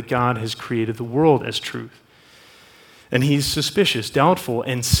in the way that God has created the world as truth. And he's suspicious, doubtful,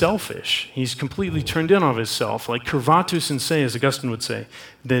 and selfish. He's completely turned in on himself, like curvatus in se, as Augustine would say,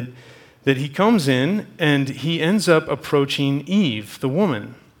 that he comes in and he ends up approaching Eve, the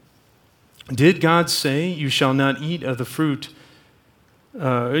woman. Did God say, you shall not eat of the fruit? He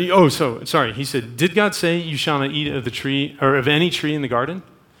said, did God say you shall not eat of the tree, or of any tree in the garden?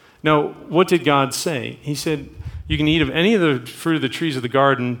 No, what did God say? He said, you can eat of any of the fruit of the trees of the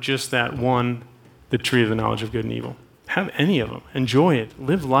garden, just that one, the tree of the knowledge of good and evil. Have any of them. Enjoy it.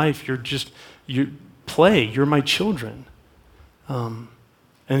 Live life. You play. You're my children. And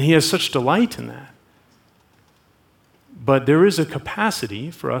he has such delight in that. But there is a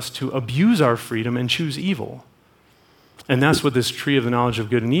capacity for us to abuse our freedom and choose evil. And that's what this tree of the knowledge of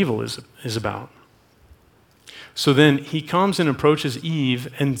good and evil is about. So then he comes and approaches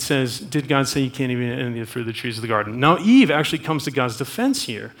Eve and says, did God say you can't eat any of the fruit of the trees of the garden? Now Eve actually comes to God's defense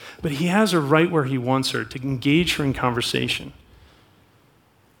here, but he has her right where he wants her, to engage her in conversation.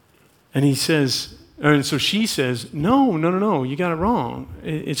 And he says, and so she says, no, you got it wrong.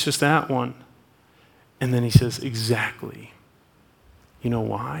 It's just that one. And then he says, exactly. You know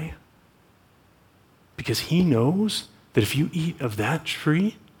why? Because he knows that if you eat of that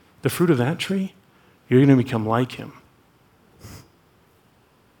tree, the fruit of that tree, you're going to become like him.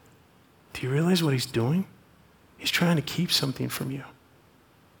 Do you realize what he's doing? He's trying to keep something from you.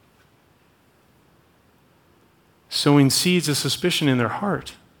 Sowing seeds of suspicion in their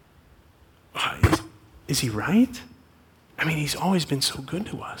heart. Is he right? I mean, he's always been so good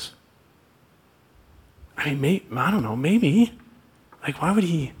to us. I mean, I don't know, maybe. Like, why would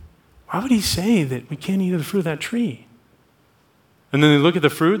he say that we can't eat of the fruit of that tree? And then they look at the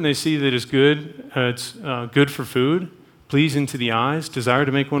fruit and they see that it's good. It's good for food, pleasing to the eyes, desire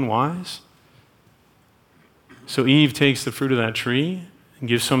to make one wise. So Eve takes the fruit of that tree and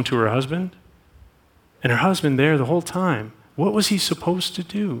gives some to her husband. And her husband there the whole time, what was he supposed to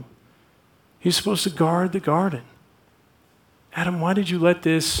do? He's supposed to guard the garden. Adam, why did you let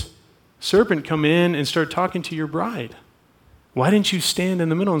this serpent come in and start talking to your bride? Why didn't you stand in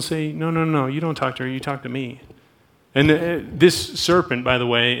the middle and say, no, you don't talk to her, you talk to me? And this serpent, by the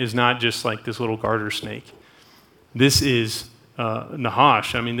way, is not just like this little garter snake. This is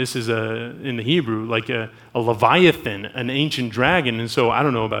Nahash. I mean, this is, in the Hebrew, like a leviathan, an ancient dragon. And so I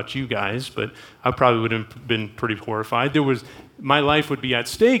don't know about you guys, but I probably would have been pretty horrified. My life would be at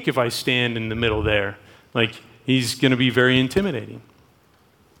stake if I stand in the middle there. Like, he's going to be very intimidating.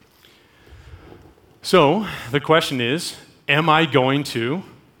 So the question is, am I going to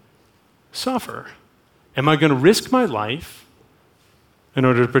suffer? Am I going to risk my life in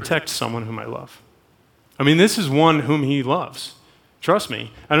order to protect someone whom I love? I mean, this is one whom he loves. Trust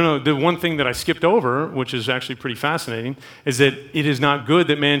me. I don't know, the one thing that I skipped over, which is actually pretty fascinating, is that it is not good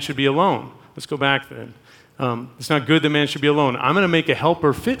that man should be alone. Let's go back then. It's not good that man should be alone. I'm going to make a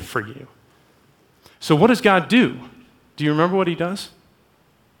helper fit for you. So what does God do? Do you remember what he does?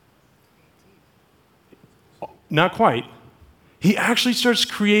 Not quite. He actually starts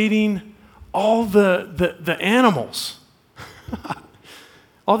creating all the animals.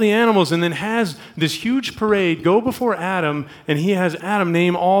 All the animals, and then has this huge parade go before Adam, and he has Adam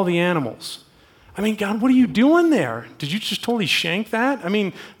name all the animals. I mean, God, what are you doing there? Did you just totally shank that? I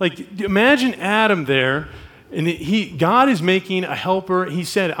mean, like, imagine Adam there, and God is making a helper. He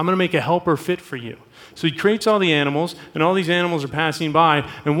said, I'm going to make a helper fit for you. So he creates all the animals, and all these animals are passing by,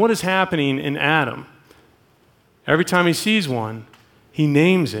 and what is happening in Adam? Every time he sees one, he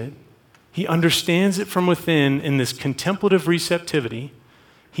names it. He understands it from within in this contemplative receptivity.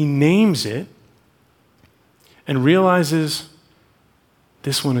 He names it and realizes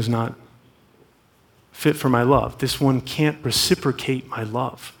this one is not fit for my love. This one can't reciprocate my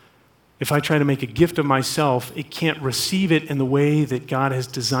love. If I try to make a gift of myself, it can't receive it in the way that God has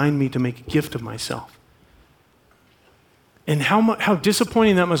designed me to make a gift of myself. And how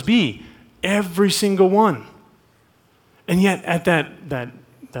disappointing that must be. Every single one. And yet at that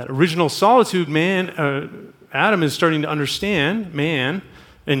original solitude, Adam is starting to understand, man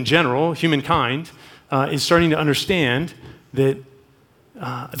in general, humankind, is starting to understand that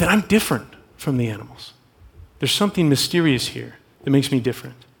I'm different from the animals. There's something mysterious here that makes me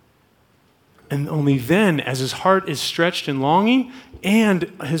different. And only then, as his heart is stretched in longing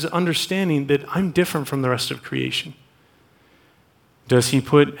and his understanding that I'm different from the rest of creation, does he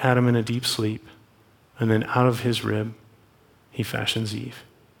put Adam in a deep sleep, and then out of his rib, he fashions Eve.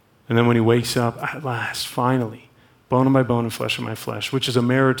 And then when he wakes up, at last, finally, bone of my bone and flesh of my flesh, which is a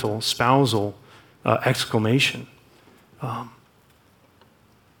marital, spousal exclamation. And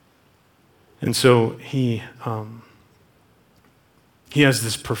so he has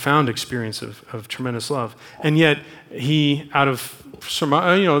this profound experience of tremendous love. And yet he, out of some,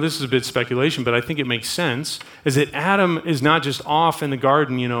 this is a bit speculation, but I think it makes sense, is that Adam is not just off in the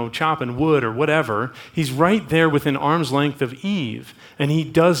garden, chopping wood or whatever. He's right there within arm's length of Eve, and he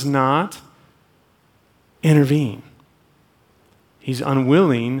does not intervene. He's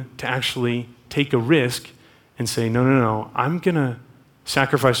unwilling to actually take a risk and say, no, I'm going to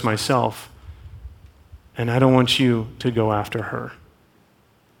sacrifice myself, and I don't want you to go after her.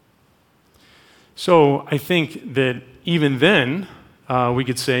 So I think that even then, we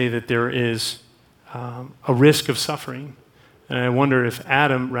could say that there is a risk of suffering. And I wonder if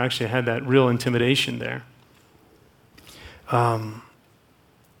Adam actually had that real intimidation there. Can I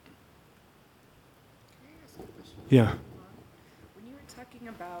ask a question? Yeah. When you were talking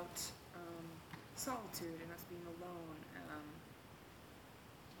about solitude and us being alone,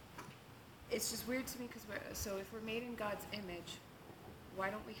 it's just weird to me because so if we're made in God's image, why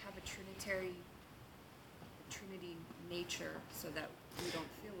don't we have a Trinity nature so that we don't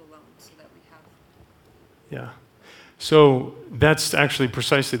feel alone, so that we have... Yeah. So that's actually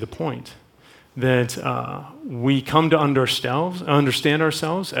precisely the point, that we come to understand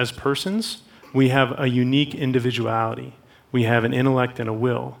ourselves as persons. We have a unique individuality. We have an intellect and a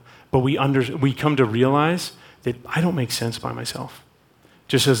will. But we come to realize that I don't make sense by myself,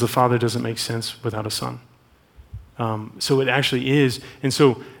 just as the Father doesn't make sense without a Son. So it actually is. And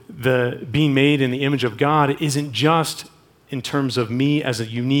so the being made in the image of God isn't just in terms of me as a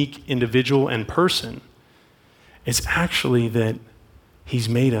unique individual and person. It's actually that he's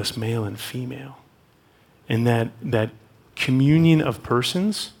made us male and female. And that communion of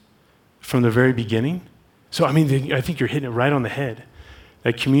persons from the very beginning. So, I think you're hitting it right on the head.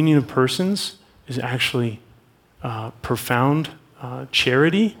 That communion of persons is actually profound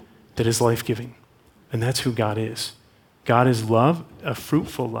charity that is life-giving. And that's who God is. God is love, a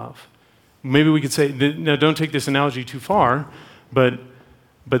fruitful love. Maybe we could say, now don't take this analogy too far, but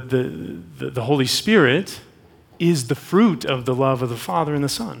the Holy Spirit is the fruit of the love of the Father and the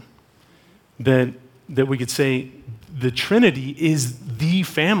Son. That we could say the Trinity is the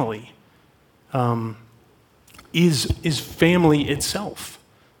family, is family itself,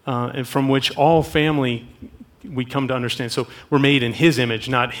 and from which all family we come to understand. So we're made in his image,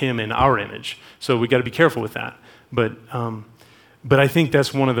 not him in our image. So we got to be careful with that. But I think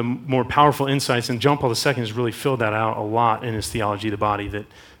that's one of the more powerful insights, and John Paul II has really filled that out a lot in his Theology of the Body,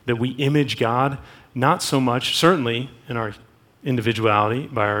 that we image God not so much, certainly in our individuality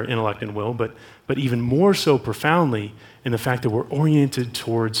by our intellect and will, but even more so profoundly in the fact that we're oriented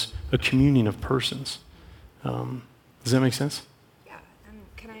towards a communion of persons. Does that make sense? Yeah, and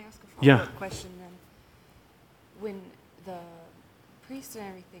can I ask a Yeah. follow-up question then? When the priests and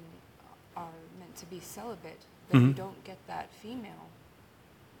everything are meant to be celibate, then you don't get that female.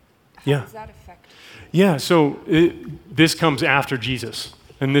 How does that affect? Yeah, so this comes after Jesus.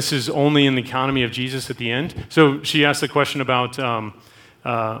 And this is only in the economy of Jesus at the end. So she asked the question about,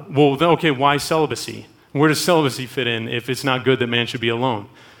 why celibacy? Where does celibacy fit in if it's not good that man should be alone?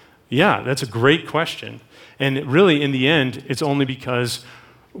 Yeah, that's a great question. And really, in the end, it's only because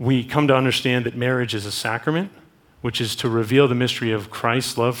we come to understand that marriage is a sacrament, which is to reveal the mystery of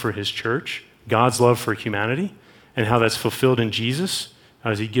Christ's love for his church, God's love for humanity, and how that's fulfilled in Jesus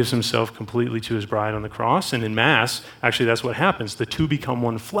as he gives himself completely to his bride on the cross. And in Mass, actually, that's what happens. The two become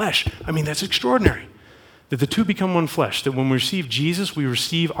one flesh. That's extraordinary. That the two become one flesh. That when we receive Jesus, we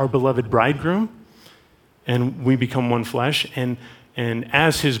receive our beloved bridegroom, and we become one flesh. And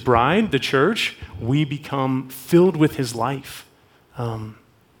as his bride, the church, we become filled with his life. And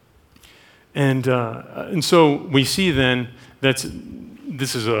so we see then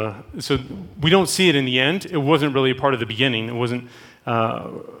so we don't see it in the end. It wasn't really a part of the beginning. It wasn't.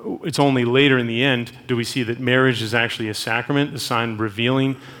 It's only later in the end do we see that marriage is actually a sacrament, the sign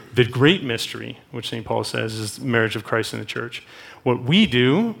revealing the great mystery, which St. Paul says is the marriage of Christ and the church. What we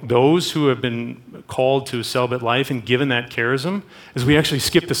do, those who have been called to a celibate life and given that charism, is we actually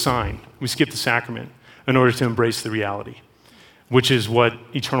skip the sign. We skip the sacrament in order to embrace the reality, which is what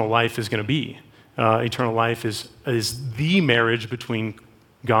eternal life is going to be. Eternal life is the marriage between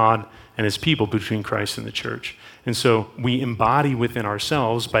God and his people, between Christ and the church. And so we embody within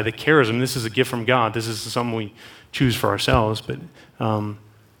ourselves by the charism. This is a gift from God. This is something we choose for ourselves. But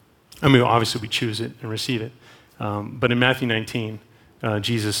obviously we choose it and receive it. But in Matthew 19,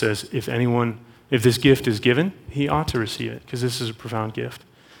 Jesus says, if this gift is given, he ought to receive it, because this is a profound gift.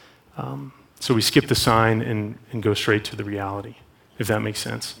 So we skip the sign and go straight to the reality, if that makes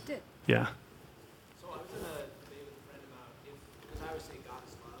sense. It did. Yeah. So I was in a debate with a friend of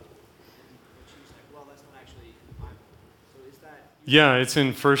Yeah, it's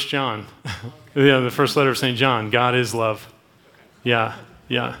in 1 John. Yeah, the first letter of St. John. God is love. Yeah,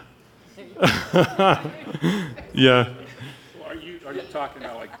 yeah. Yeah. Well, are you talking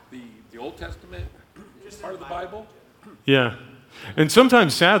about like the Old Testament part of the Bible? Yeah. And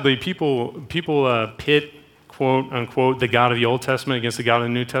sometimes, sadly, people pit, quote unquote, the God of the Old Testament against the God of the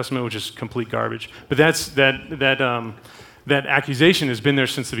New Testament, which is complete garbage. But that accusation has been there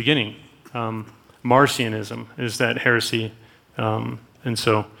since the beginning. Marcionism is that heresy, and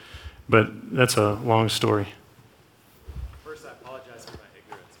so, but that's a long story. First, I apologize for my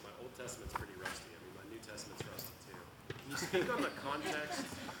ignorance. My Old Testament's pretty rusty. I mean, my New Testament's rusty too. Can you speak on the context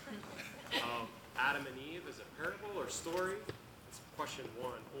of Adam and Eve as a parable or story? That's question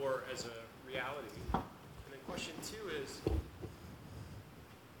one. Or as a reality? And then question two is,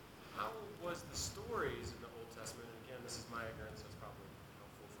 how was the stories in the Old Testament, and again, this is my ignorance, so it's probably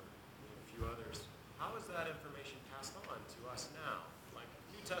helpful for me and a few others, how is that information passed on to us now? Like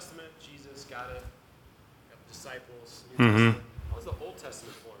New Testament, Jesus got it, got the disciples, New Testament. How was the Old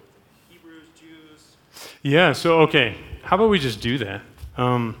Testament formed? Hebrews, Jews? Yeah, so, okay. How about we just do that?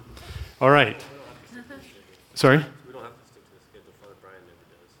 All right. Sorry? We don't have to stick to the schedule. Father Brian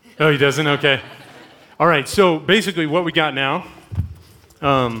never does. Oh, he doesn't? Okay. All right, so basically what we got now,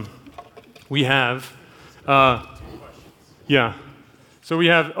 we have, yeah. So we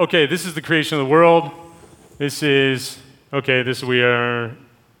have, okay, this is the creation of the world. This is, okay, we are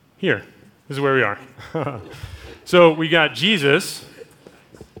here. This is where we are. So we got Jesus.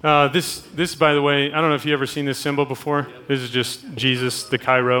 This, by the way, I don't know if you've ever seen this symbol before. This is just Jesus, the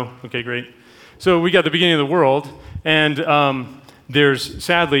Cairo. Okay, great. So we got the beginning of the world, and there's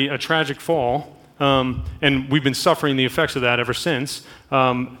sadly a tragic fall, and we've been suffering the effects of that ever since.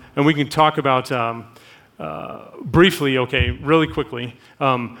 And we can talk about briefly, okay, really quickly,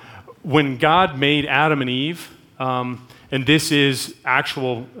 when God made Adam and Eve, and this is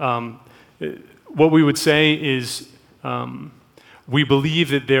actual, what we would say is we believe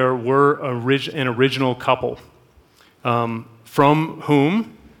that there were an original couple from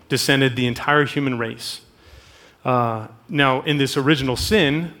whom descended the entire human race. Now, in this original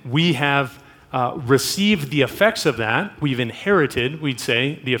sin, we have received the effects of that. We've inherited, we'd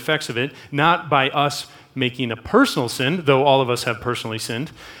say, the effects of it, not by us making a personal sin, though all of us have personally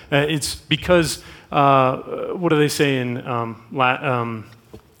sinned. It's because, what do they say in the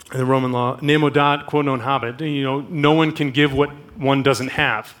Roman law? Nemo dat quod non habet. You know, no one can give what one doesn't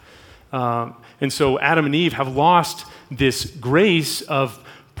have. And so Adam and Eve have lost this grace of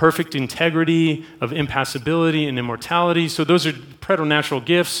perfect integrity, of impassibility and immortality. So those are preternatural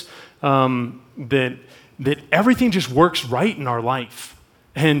gifts that everything just works right in our life.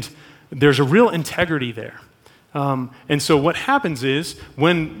 And there's a real integrity there. And so what happens is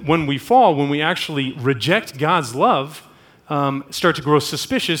when we fall, when we actually reject God's love, start to grow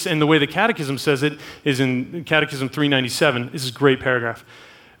suspicious, and the way the Catechism says it is in Catechism 397. This is a great paragraph.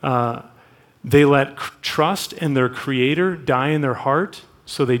 They let trust in their Creator die in their heart,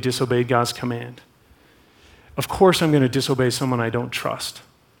 so they disobeyed God's command. Of course I'm going to disobey someone I don't trust.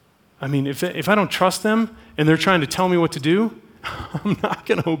 I mean, if I don't trust them and they're trying to tell me what to do, I'm not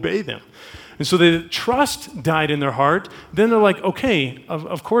going to obey them. And so the trust died in their heart. Then they're like, okay,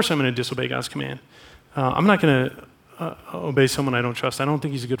 of course I'm going to disobey God's command. I'm not going to obey someone I don't trust. I don't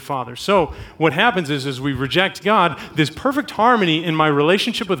think he's a good father. So what happens is, as we reject God, this perfect harmony in my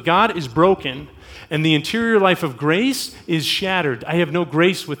relationship with God is broken, and the interior life of grace is shattered. I have no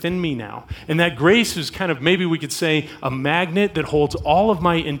grace within me now. And that grace is kind of, maybe we could say, a magnet that holds all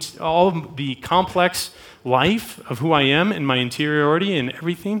of the complex life of who I am and my interiority and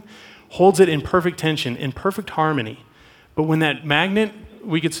everything, holds it in perfect tension, in perfect harmony. But when that magnet,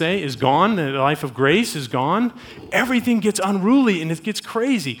 we could say, is gone, the life of grace is gone, everything gets unruly and it gets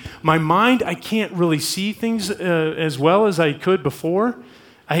crazy. My mind, I can't really see things as well as I could before.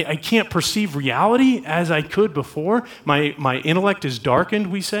 I can't perceive reality as I could before. My intellect is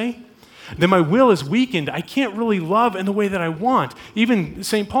darkened, we say. Then my will is weakened. I can't really love in the way that I want. Even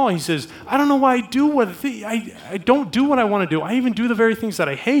St. Paul, he says, I don't know why I don't do what I want to do. I even do the very things that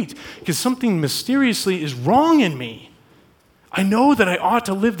I hate because something mysteriously is wrong in me. I know that I ought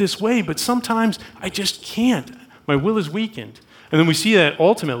to live this way, but sometimes I just can't. My will is weakened. And then we see that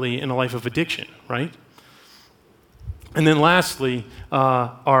ultimately in a life of addiction, right? And then lastly,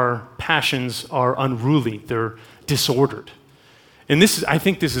 our passions are unruly. They're disordered. And I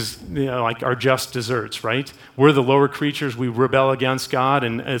think this is like our just deserts, right? We're the lower creatures. We rebel against God,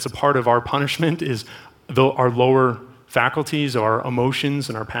 and as a part of our punishment is our lower faculties, our emotions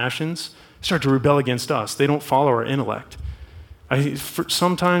and our passions start to rebel against us. They don't follow our intellect. I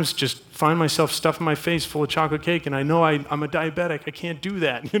sometimes just find myself stuffing my face full of chocolate cake and I know I'm a diabetic. I can't do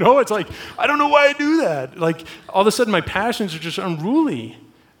that. You know, it's like, I don't know why I do that. Like, all of a sudden my passions are just unruly.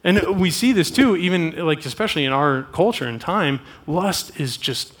 And we see this too, even like, especially in our culture and time, lust is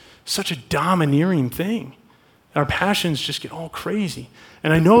just such a domineering thing. Our passions just get all crazy.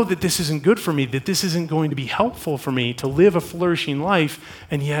 And I know that this isn't good for me, that this isn't going to be helpful for me to live a flourishing life,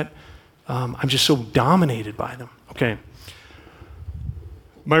 and yet I'm just so dominated by them. Okay.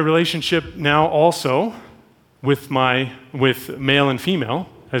 My relationship now also with male and female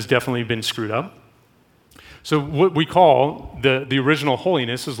has definitely been screwed up. So what we call the original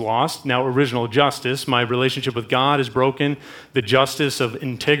holiness is lost. Now original justice, my relationship with God is broken. The justice of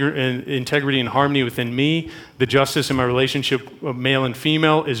integrity and harmony within me, the justice in my relationship of male and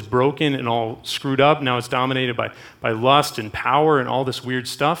female is broken and all screwed up. Now it's dominated by lust and power and all this weird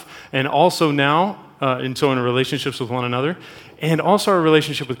stuff. And also now, and so in our relationships with one another, and also our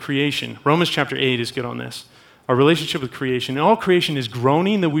relationship with creation. Romans chapter 8 is good on this. Our relationship with creation. And all creation is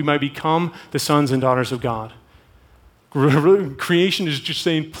groaning that we might become the sons and daughters of God. Creation is just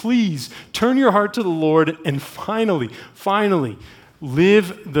saying, please turn your heart to the Lord and finally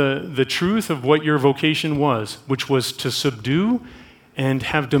live the truth of what your vocation was, which was to subdue and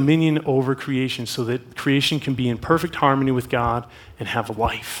have dominion over creation so that creation can be in perfect harmony with God and have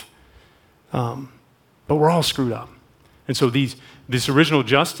life. But we're all screwed up. And so this original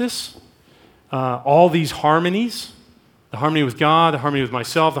justice, all these harmonies, the harmony with God, the harmony with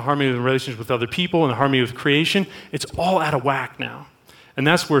myself, the harmony with relationships with other people, and the harmony with creation, it's all out of whack now. And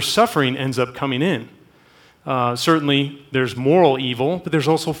that's where suffering ends up coming in. Certainly, there's moral evil, but there's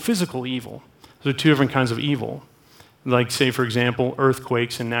also physical evil. Those are two different kinds of evil. Like, say, for example,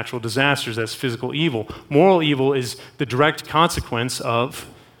 earthquakes and natural disasters, that's physical evil. Moral evil is the direct consequence of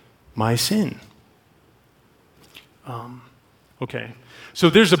my sin. Okay. So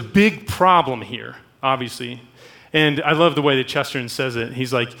there's a big problem here, obviously. And I love the way that Chesterton says it.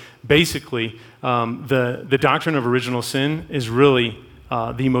 He's like, basically, the doctrine of original sin is really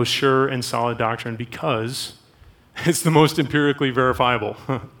the most sure and solid doctrine because it's the most empirically verifiable.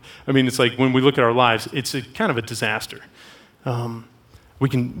 I mean, it's like when we look at our lives, it's a kind of a disaster. We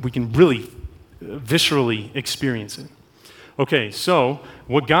can really viscerally experience it. Okay, so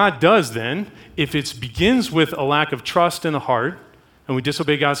what God does then, if it begins with a lack of trust in the heart, and we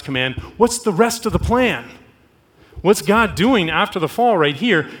disobey God's command, what's the rest of the plan? What's God doing after the fall right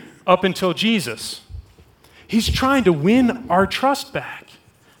here up until Jesus? He's trying to win our trust back.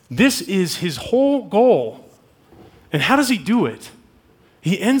 This is his whole goal. And how does he do it?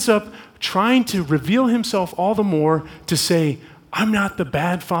 He ends up trying to reveal himself all the more to say, I'm not the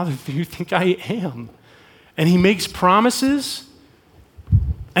bad father that you think I am. And he makes promises,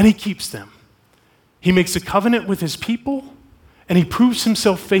 and he keeps them. He makes a covenant with his people, and he proves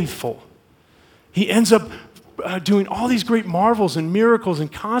himself faithful. He ends up doing all these great marvels and miracles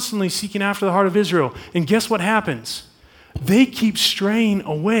and constantly seeking after the heart of Israel. And guess what happens? They keep straying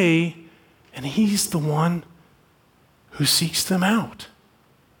away, and he's the one who seeks them out.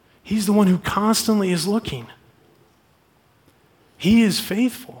 He's the one who constantly is looking. He is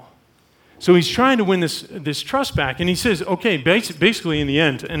faithful. So he's trying to win this trust back, and he says, okay, basically in the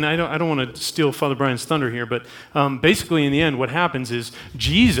end, and I don't want to steal Father Brian's thunder here, but basically in the end what happens is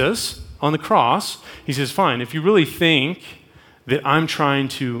Jesus on the cross, he says, fine, if you really think that I'm trying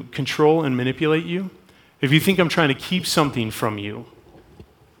to control and manipulate you, if you think I'm trying to keep something from you,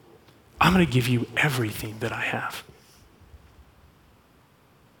 I'm going to give you everything that I have.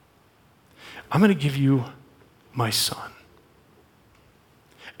 I'm going to give you my son.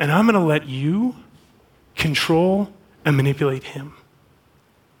 And I'm going to let you control and manipulate him.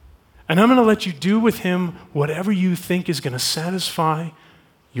 And I'm going to let you do with him whatever you think is going to satisfy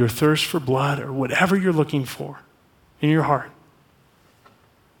your thirst for blood or whatever you're looking for in your heart.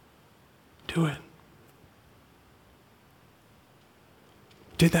 Do it.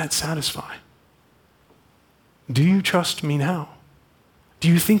 Did that satisfy? Do you trust me now? Do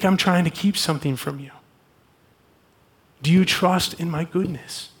you think I'm trying to keep something from you? Do you trust in my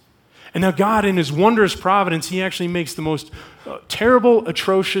goodness? And now God, in his wondrous providence, he actually makes the most terrible,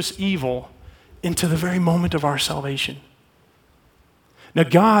 atrocious evil into the very moment of our salvation. Now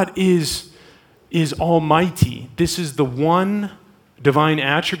God is almighty. This is the one divine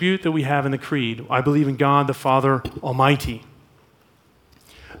attribute that we have in the creed. I believe in God the Father Almighty.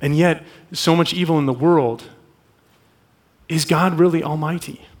 And yet, so much evil in the world. Is God really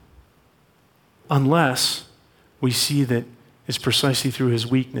almighty? Unless we see that it's precisely through his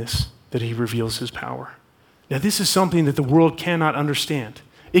weakness that he reveals his power. Now, this is something that the world cannot understand.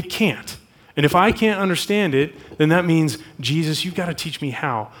 It can't. And if I can't understand it, then that means, Jesus, you've got to teach me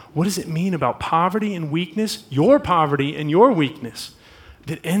how. What does it mean about poverty and weakness, your poverty and your weakness,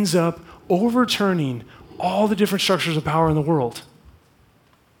 that ends up overturning all the different structures of power in the world?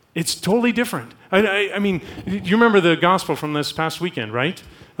 It's totally different. I mean, you remember the gospel from this past weekend, right?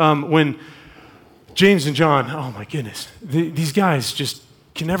 When James and John, oh my goodness, these guys just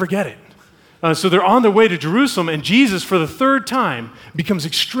can never get it. So they're on their way to Jerusalem, and Jesus, for the third time, becomes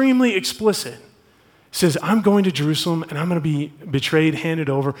extremely explicit. Says, I'm going to Jerusalem, and I'm going to be betrayed, handed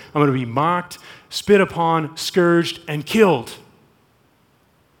over. I'm going to be mocked, spit upon, scourged, and killed.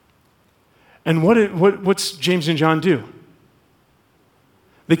 And what's James and John do?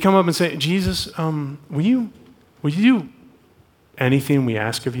 They come up and say, Jesus, will you do anything we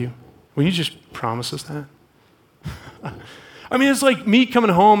ask of you? Will you just promise us that? I mean, it's like me coming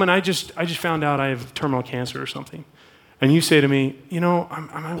home and I just found out I have terminal cancer or something. And you say to me,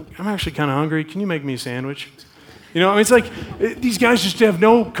 I'm actually kind of hungry. Can you make me a sandwich? It's like these guys just have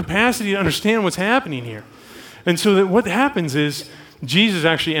no capacity to understand what's happening here. And so what happens is Jesus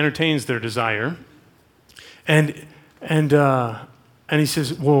actually entertains their desire. And he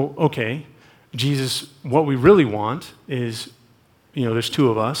says, well, okay, Jesus, what we really want is, there's two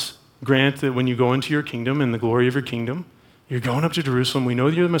of us. Grant that when you go into your kingdom and the glory of your kingdom, you're going up to Jerusalem. We know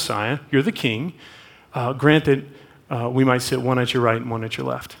that you're the Messiah. You're the king. Grant that we might sit one at your right and one at your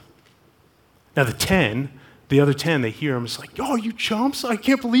left. Now the other 10, they hear him. It's like, oh, you chumps. I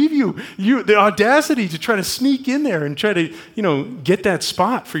can't believe you. The audacity to try to sneak in there and try to, get that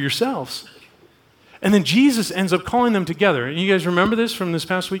spot for yourselves. And then Jesus ends up calling them together. And you guys remember this from this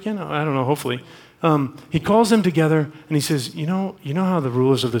past weekend? I don't know, hopefully. He calls them together and he says, you know how the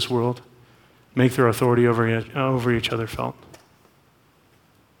rulers of this world make their authority over each other felt?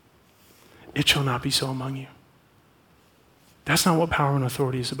 It shall not be so among you. That's not what power and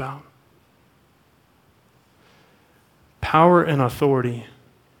authority is about. Power and authority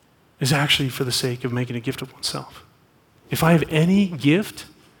is actually for the sake of making a gift of oneself. If I have any gift,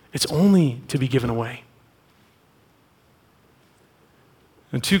 it's only to be given away.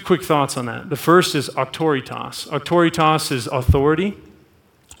 And two quick thoughts on that. The first is auctoritas. Auctoritas is authority.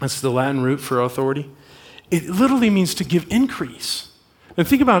 That's the Latin root for authority. It literally means to give increase. And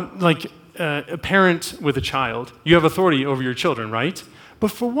think about like a parent with a child. You have authority over your children, right?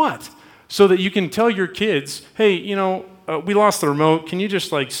 But for what? So that you can tell your kids, hey, we lost the remote. Can you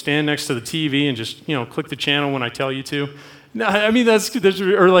just like stand next to the TV and just, click the channel when I tell you to? No, I mean, that's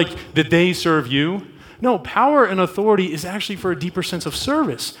or like that they serve you. No, power and authority is actually for a deeper sense of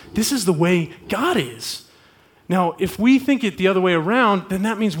service. This is the way God is. Now, if we think it the other way around, then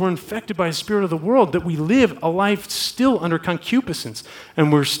that means we're infected by a spirit of the world, that we live a life still under concupiscence,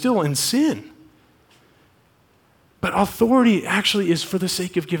 and we're still in sin. But authority actually is for the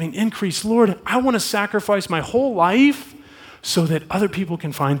sake of giving increase. Lord, I want to sacrifice my whole life so that other people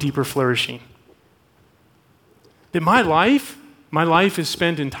can find deeper flourishing. That my life is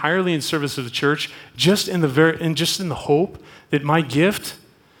spent entirely in service of the church, just in the hope that my gift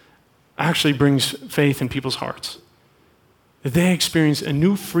actually brings faith in people's hearts. That they experience a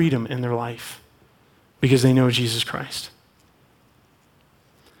new freedom in their life because they know Jesus Christ.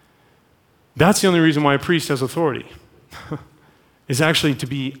 That's the only reason why a priest has authority, is actually to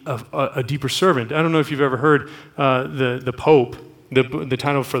be a deeper servant. I don't know if you've ever heard the Pope, the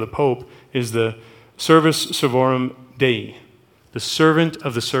title for the Pope is the Servus Servorum Dei, the servant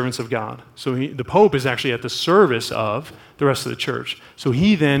of the servants of God. So the Pope is actually at the service of the rest of the church. So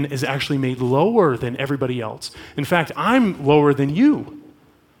he then is actually made lower than everybody else. In fact, I'm lower than you,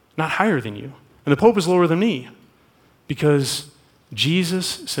 not higher than you. And the Pope is lower than me because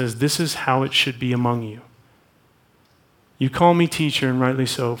Jesus says this is how it should be among you. You call me teacher, and rightly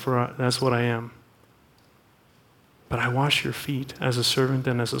so, for that's what I am. But I wash your feet as a servant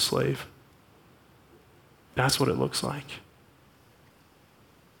and as a slave. That's what it looks like.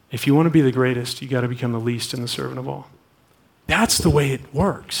 If you want to be the greatest, you got to become the least and the servant of all. That's the way it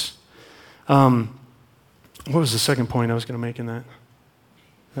works. What was the second point I was going to make in that?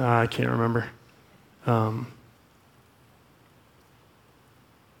 I can't remember.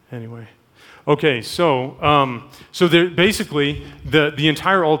 Anyway. Okay, so there, basically, the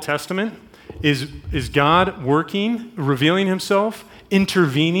entire Old Testament is God working, revealing himself,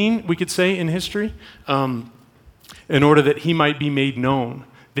 intervening, we could say, in history, in order that he might be made known,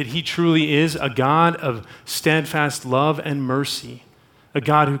 that he truly is a God of steadfast love and mercy, a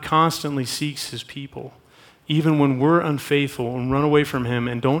God who constantly seeks his people. Even when we're unfaithful and run away from him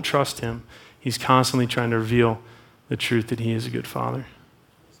and don't trust him, he's constantly trying to reveal the truth that he is a good father.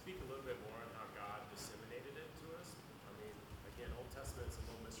 Speak a little bit more on how God disseminated it to us. I mean, again, Old Testament's a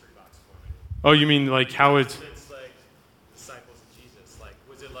little mystery box for me. Oh, you mean like how it's... It's like disciples of Jesus. Like,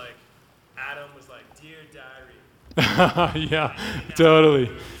 was it like Adam was like, dear diary? Yeah,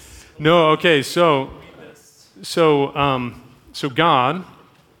 totally. No, okay, so God,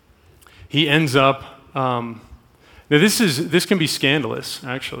 he ends up, now this can be scandalous,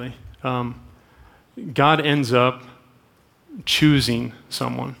 actually. God ends up choosing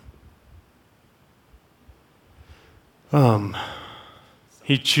someone.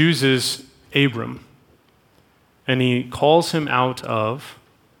 He chooses Abram, and he calls him out of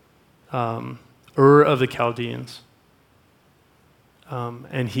Ur of the Chaldeans.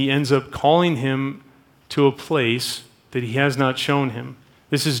 And he ends up calling him to a place that he has not shown him.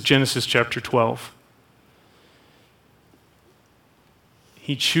 This is Genesis chapter 12.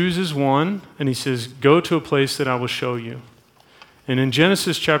 He chooses one, and he says, go to a place that I will show you. And in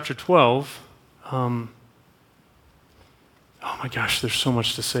Genesis chapter 12, oh my gosh, there's so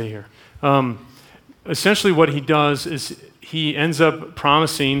much to say here. Essentially what he does is he ends up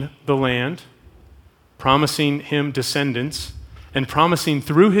promising the land, promising him descendants, and promising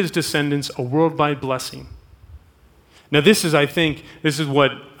through his descendants a worldwide blessing. Now I think this is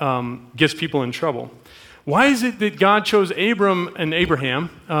what gets people in trouble. Why is it that God chose Abram and Abraham,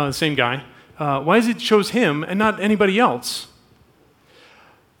 the same guy, why is it chose him and not anybody else?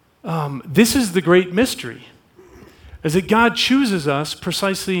 This is the great mystery, is that God chooses us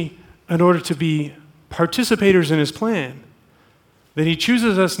precisely in order to be participators in his plan. That he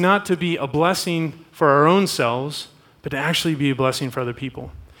chooses us not to be a blessing for our own selves, but to actually be a blessing for other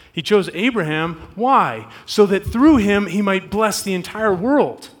people. He chose Abraham. Why? So that through him he might bless the entire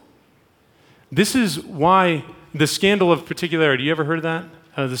world. This is why the scandal of particularity, you ever heard of that?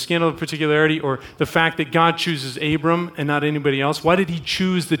 The scandal of particularity, or the fact that God chooses Abram and not anybody else. Why did he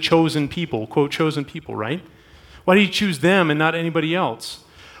choose the chosen people? Quote, chosen people, right? Why did he choose them and not anybody else?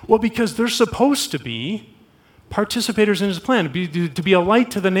 Well, because they're supposed to be participators in his plan, to be a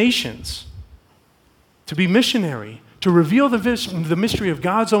light to the nations, to be missionary, to reveal the mystery of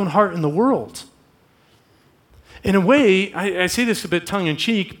God's own heart in the world. In a way, I say this a bit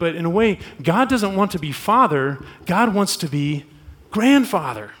tongue-in-cheek, but in a way, God doesn't want to be father, God wants to be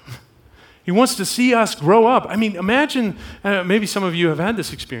grandfather. He wants to see us grow up. I mean, imagine, maybe some of you have had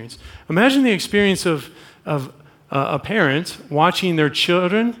this experience. Imagine the experience of a parent watching their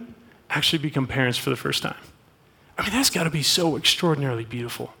children actually become parents for the first time. I mean, that's got to be so extraordinarily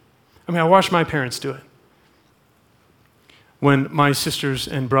beautiful. I mean, I watched my parents do it when my sisters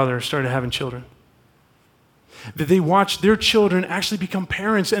and brother started having children. That they watch their children actually become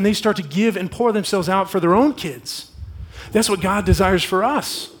parents, and they start to give and pour themselves out for their own kids. That's what God desires for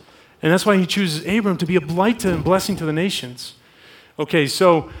us. And that's why he chooses Abram to be a light and blessing to the nations. Okay,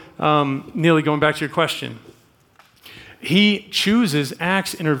 so Neely, going back to your question. He chooses,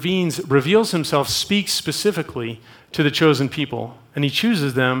 acts, intervenes, reveals himself, speaks specifically to the chosen people, and he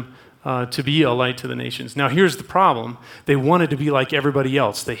chooses them to be a light to the nations. Now, here's the problem. They wanted to be like everybody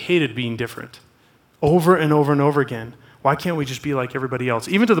else. They hated being different. Over and over and over again. Why can't we just be like everybody else?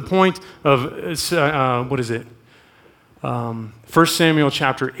 Even to the point of, 1 Samuel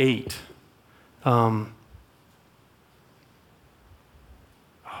chapter 8. Oh,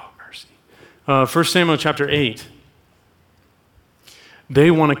 mercy. 1 Samuel chapter 8. They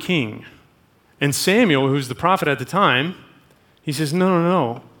want a king. And Samuel, who's the prophet at the time, he says,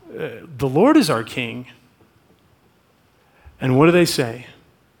 no. The Lord is our king. And what do they say?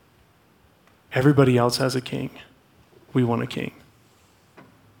 Everybody else has a king. We want a king.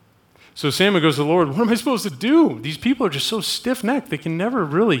 So Samuel goes to the Lord, what am I supposed to do? These people are just so stiff-necked, they can never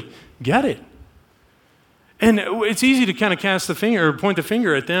really get it. And it's easy to kind of cast the finger or point the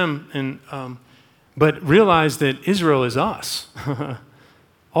finger at them, but realize that Israel is us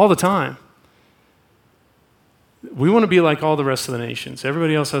all the time. We want to be like all the rest of the nations.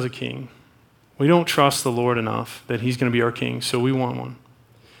 Everybody else has a king. We don't trust the Lord enough that he's going to be our king, so we want one.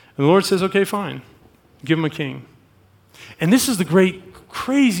 And the Lord says, okay, fine. Give him a king. And this is the great,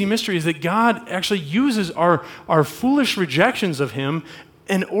 crazy mystery, is that God actually uses our foolish rejections of him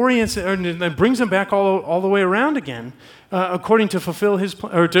and orients and brings them back all the way around again, according to fulfill his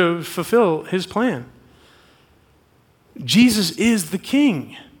plan. Jesus is the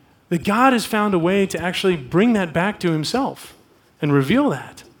king. That God has found a way to actually bring that back to himself and reveal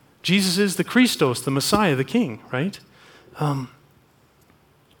that. Jesus is the Christos, the Messiah, the king, right?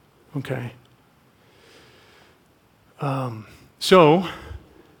 Okay. So,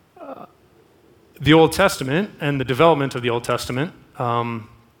 the Old Testament and the development of the Old Testament,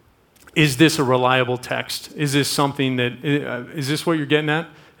 is this a reliable text? Is this something that, is this what you're getting at?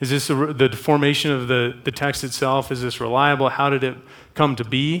 Is this the formation of the text itself? Is this reliable? How did it come to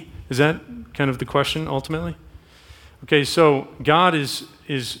be? Is that kind of the question ultimately? Okay, so God is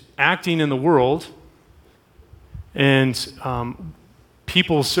acting in the world, and the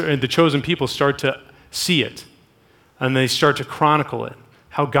chosen people start to see it, and they start to chronicle it,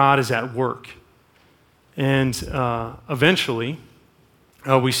 how God is at work. And eventually,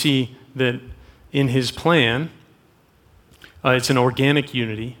 we see that in his plan, it's an organic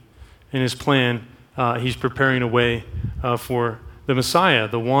unity. In his plan, he's preparing a way for the Messiah,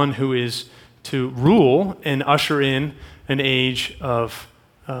 the one who is to rule and usher in an age of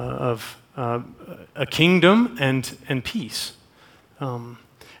a kingdom and peace. And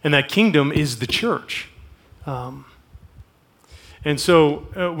that kingdom is the church. And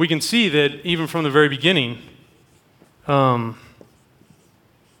so we can see that even from the very beginning,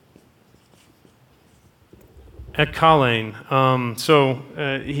 Ekkalein,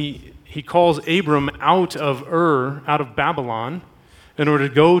 he calls Abram out of Ur, out of Babylon, in order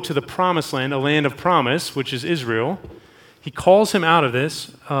to go to the promised land, a land of promise, which is Israel. He calls him out of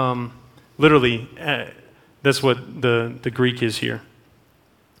this. Literally, that's what the Greek is here.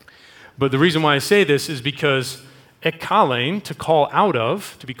 But the reason why I say this is because ekkalein, to call out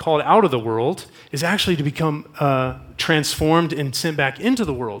of, to be called out of the world, is actually to become transformed and sent back into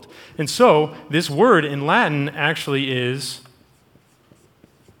the world. And so, this word in Latin actually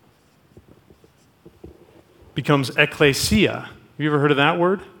becomes ecclesia. Have you ever heard of that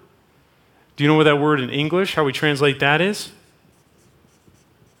word? Do you know what that word in English, how we translate that is?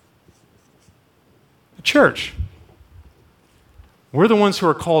 The church. We're the ones who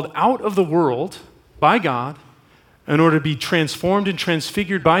are called out of the world by God in order to be transformed and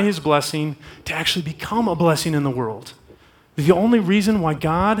transfigured by his blessing to actually become a blessing in the world. The only reason why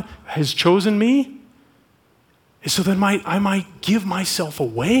God has chosen me is so that I might give myself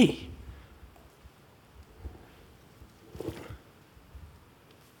away.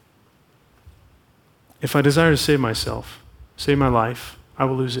 If I desire to save myself, save my life, I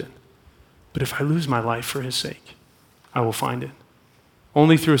will lose it. But if I lose my life for his sake, I will find it.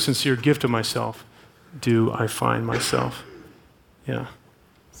 Only through a sincere gift of myself do I find myself. Yeah.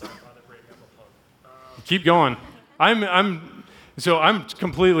 Keep going. I'm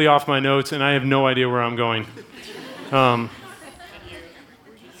completely off my notes, and I have no idea where I'm going. Can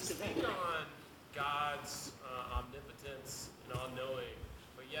you speak on God's omnipotence and all-knowing,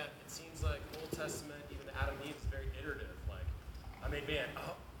 but yet it seems like Old Testament, even Adam and Eve, is very iterative. Like, I made man,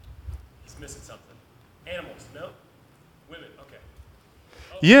 oh, he's missing something. Animals, no. Women, okay.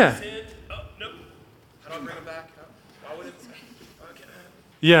 Oh, Yeah. Sin, oh, nope. How do I bring him back? Oh, why would it? Okay.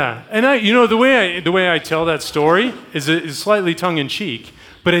 Yeah, and the way I tell that story is slightly tongue in cheek,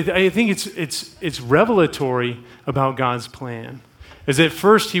 but I think it's revelatory about God's plan. Is at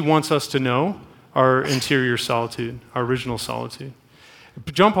first he wants us to know our interior solitude, our original solitude.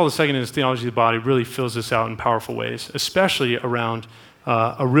 John Paul II in his Theology of the Body really fills this out in powerful ways, especially around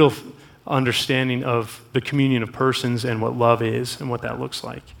a real understanding of the communion of persons and what love is and what that looks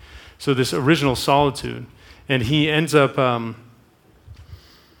like. So this original solitude, and he ends up.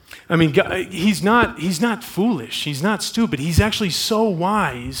 He's not foolish. He's not stupid. He's actually so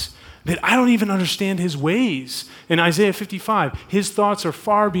wise that I don't even understand his ways. In Isaiah 55, his thoughts are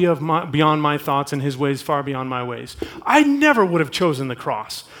far beyond my thoughts and his ways far beyond my ways. I never would have chosen the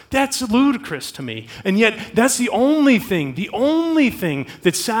cross. That's ludicrous to me. And yet, that's the only thing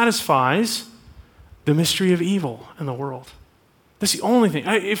that satisfies the mystery of evil in the world. That's the only thing.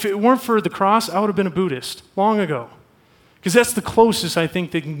 If it weren't for the cross, I would have been a Buddhist long ago. Because that's the closest, I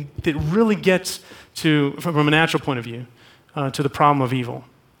think, that really gets to, from a natural point of view, to the problem of evil.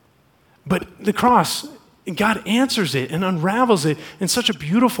 But the cross, God answers it and unravels it in such a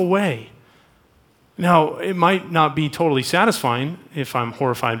beautiful way. Now, it might not be totally satisfying if I'm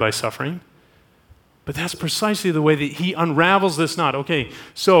horrified by suffering, but that's precisely the way that he unravels this knot. Okay,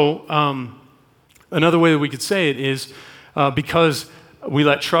 so another way that we could say it is because we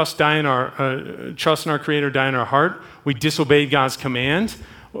let trust in our Creator die in our heart, we disobeyed God's command,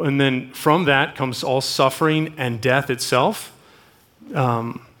 and then from that comes all suffering and death itself.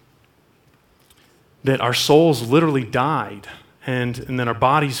 That our souls literally died, and then our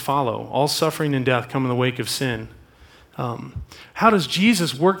bodies follow. All suffering and death come in the wake of sin. How does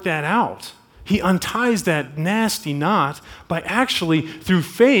Jesus work that out? He unties that nasty knot by actually, through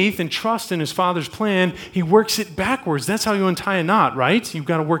faith and trust in his Father's plan, he works it backwards. That's how you untie a knot, right? You've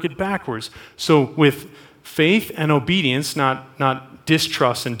got to work it backwards. So with faith and obedience, not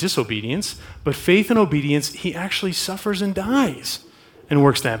distrust and disobedience, but faith and obedience, he actually suffers and dies and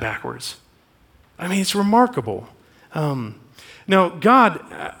works that backwards. I mean, it's remarkable. Now,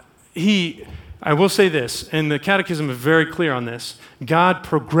 God, he I will say this, and the Catechism is very clear on this. God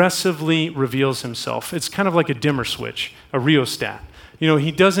progressively reveals himself. It's kind of like a dimmer switch, a rheostat.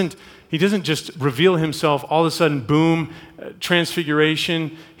 He doesn't just reveal himself all of a sudden, boom,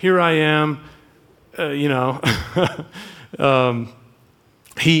 transfiguration, here I am,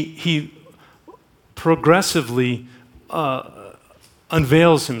 he progressively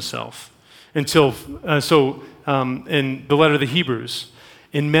unveils himself until, in the letter of the Hebrews,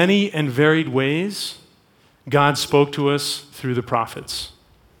 in many and varied ways, God spoke to us through the prophets.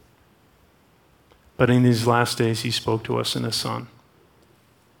 But in these last days, he spoke to us in the Son.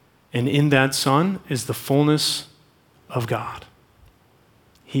 And in that Son is the fullness of God.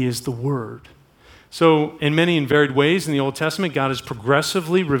 He is the Word. So in many and varied ways in the Old Testament, God is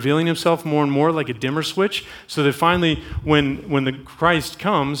progressively revealing himself more and more like a dimmer switch, so that finally when the Christ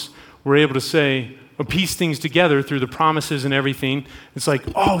comes, we're able to say, or piece things together through the promises and everything. It's like,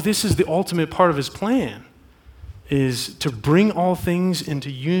 oh, this is the ultimate part of his plan, is to bring all things into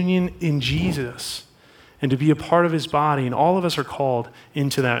union in Jesus and to be a part of his body. And all of us are called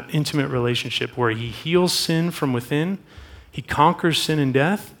into that intimate relationship where he heals sin from within, he conquers sin and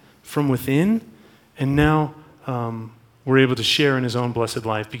death from within, and now we're able to share in his own blessed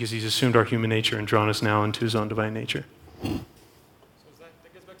life because he's assumed our human nature and drawn us now into his own divine nature. So that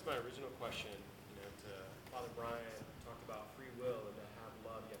gets back to my original question. To Father Brian talked about free will, and to have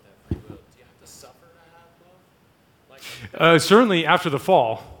love, you have to have free will. Do you have to suffer to have love? Certainly after the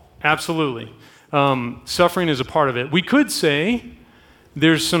fall, absolutely. Suffering is a part of it. We could say,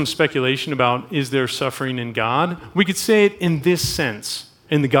 there's some speculation about, is there suffering in God? We could say it in this sense,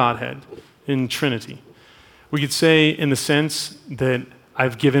 in the Godhead, in Trinity. We could say in the sense that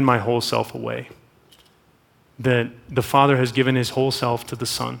I've given my whole self away, that the Father has given his whole self to the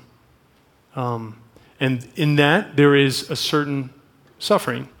Son. And in that, there is a certain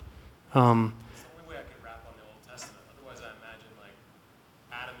suffering. It's the only way I could wrap on the Old Testament. Otherwise, I imagine like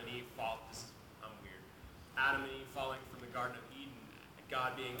Adam and Eve Adam and Eve falling from the Garden of Eden, and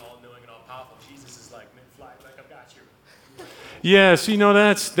God being all-knowing and all-powerful. Jesus is like mid-flight, like I've got you. Yeah, so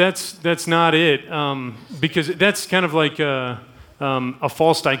that's not it, because that's kind of like a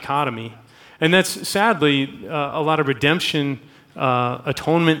false dichotomy. And that's sadly a lot of redemption,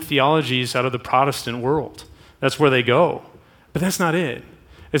 atonement theologies out of the Protestant world. That's where they go. But that's not it.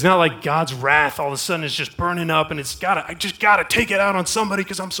 It's not like God's wrath all of a sudden is just burning up and I just gotta take it out on somebody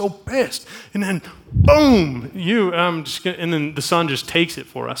because I'm so pissed. And then boom, and then the Son just takes it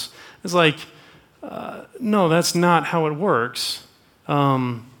for us. It's like, no, that's not how it works.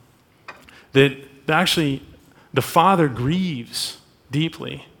 That actually the Father grieves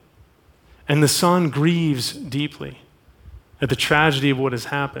deeply and the Son grieves deeply at the tragedy of what has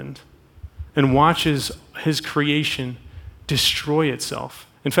happened and watches his creation destroy itself.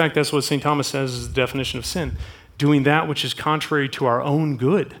 In fact, that's what St. Thomas says is the definition of sin, doing that which is contrary to our own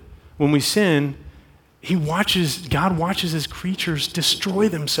good. When we sin, God watches his creatures destroy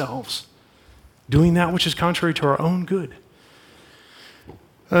themselves, doing that which is contrary to our own good.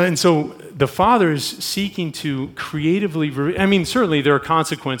 And so the Father is seeking to creatively, certainly there are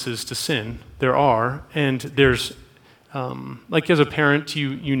consequences to sin. There are, and there's, like as a parent,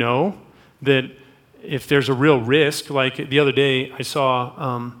 you know that if there's a real risk, like the other day I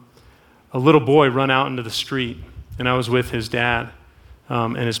saw a little boy run out into the street, and I was with his dad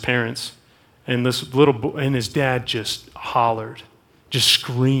and his parents, and this little boy and his dad just hollered, just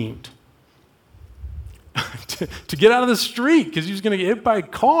screamed to get out of the street because he was going to get hit by a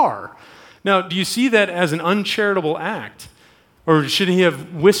car. Now, do you see that as an uncharitable act, or should he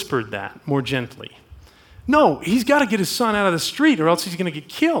have whispered that more gently? No, he's got to get his son out of the street, or else he's going to get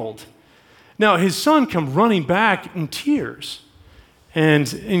killed. Now, his son come running back in tears. And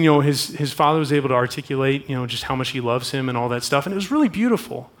his father was able to articulate, just how much he loves him and all that stuff. And it was really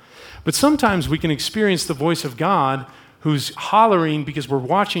beautiful. But sometimes we can experience the voice of God who's hollering because we're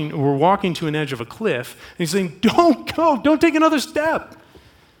walking to an edge of a cliff. And he's saying, don't go, don't take another step.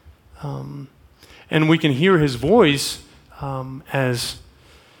 And we can hear his voice as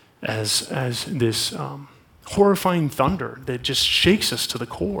this horrifying thunder that just shakes us to the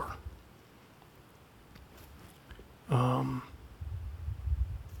core.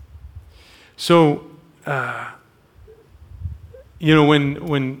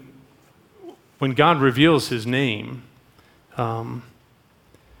 When God reveals his name, in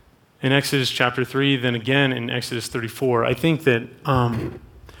Exodus chapter 3, then again in Exodus 34, I think that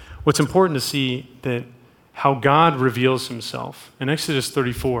what's important to see that how God reveals himself. In Exodus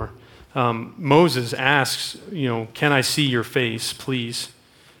 34, Moses asks, can I see your face, please?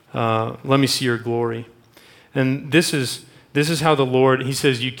 Let me see your glory. And this is This is how the Lord, he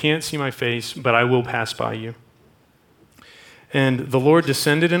says, you can't see my face, but I will pass by you. And the Lord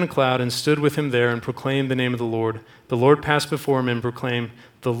descended in a cloud and stood with him there and proclaimed the name of the Lord. The Lord passed before him and proclaimed,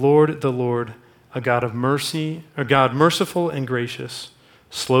 the Lord, a God of mercy, a God merciful and gracious,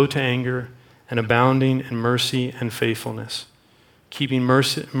 slow to anger and abounding in mercy and faithfulness, keeping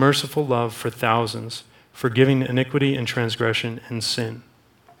merciful love for thousands, forgiving iniquity and transgression and sin.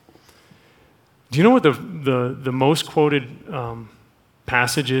 Do you know what the most quoted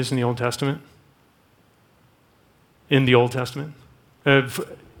passage is in the Old Testament? In the Old Testament?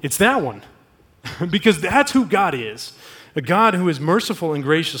 It's that one. Because that's who God is. A God who is merciful and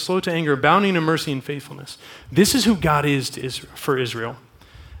gracious, slow to anger, abounding in mercy and faithfulness. This is who God is for Israel.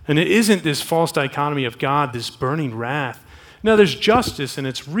 And it isn't this false dichotomy of God, this burning wrath. Now, there's justice and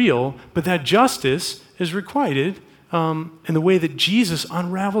it's real, but that justice is requited in the way that Jesus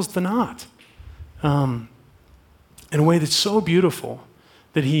unravels the knot. In a way that's so beautiful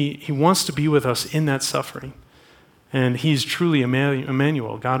that he wants to be with us in that suffering. And he's truly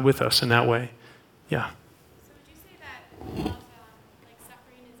Emmanuel, God with us in that way. Yeah. So would you say that love, like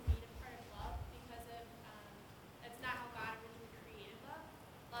suffering is made a part of love because of, that's not how God originally created love?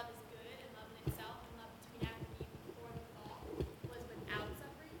 Love is good and love in itself, and love between Adam and Eve before the fall was without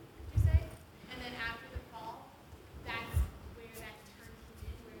suffering, would you say? And then after the fall, that's where that turn comes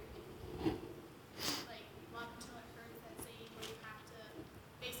in, where like love until it hurts, that saying where you have to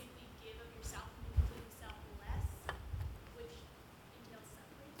basically give of yourself and include yourself less, which entails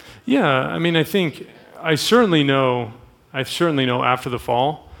suffering. Yeah, I mean, I certainly know after the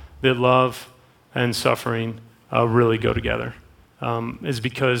fall that love and suffering really go together. Is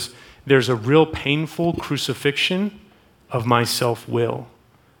because there's a real painful crucifixion of my self-will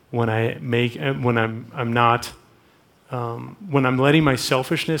when I'm letting my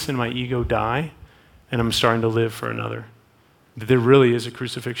selfishness and my ego die, and I'm starting to live for another. There really is a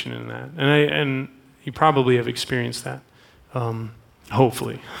crucifixion in that, and you probably have experienced that.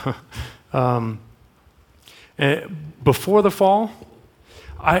 Hopefully. Before the fall,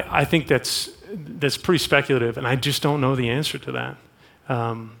 I think that's pretty speculative, and I just don't know the answer to that.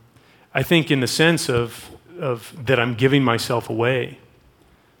 I think in the sense of that I'm giving myself away,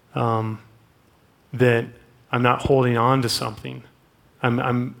 that I'm not holding on to something.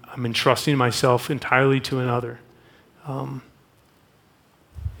 I'm entrusting myself entirely to another.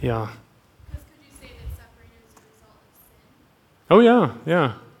 Yeah. Because could you say that suffering is a result of sin? Oh yeah,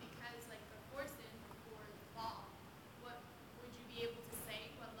 yeah. Because like before sin, before the fall, what would you be able to say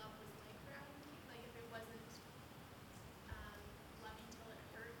what love was like for Adam and Eve? Like if it wasn't loving till it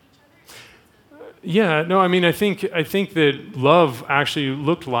hurt each other? In the sense of, Yeah, no, I mean, I think that love actually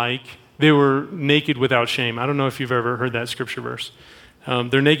looked like they were naked without shame. I don't know if you've ever heard that scripture verse.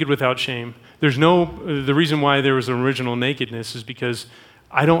 They're naked without shame. The reason why there was an original nakedness is because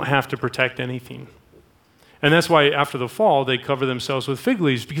I don't have to protect anything. And that's why after the fall, they cover themselves with fig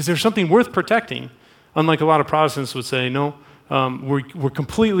leaves, because there's something worth protecting. Unlike a lot of Protestants would say, no, we're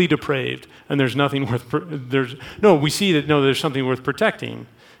completely depraved, and there's nothing worth, we see that, no, there's something worth protecting,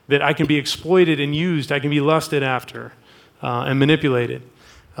 that I can be exploited and used, I can be lusted after and manipulated.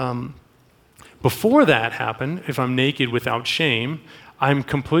 Before that happened, if I'm naked without shame, I'm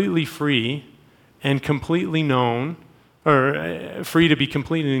completely free and completely known, or free to be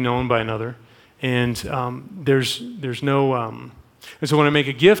completely known by another. And there's no, and so when I make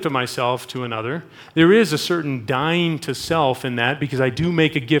a gift of myself to another, there is a certain dying to self in that, because I do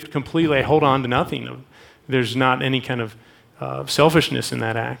make a gift completely, I hold on to nothing. There's not any kind of selfishness in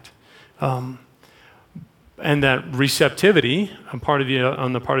that act. And that receptivity on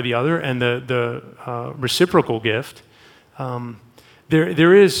the part of the other, and the reciprocal gift,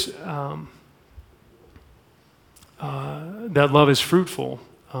 there is that love is fruitful.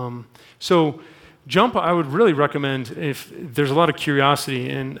 So Jump, I would really recommend, if there's a lot of curiosity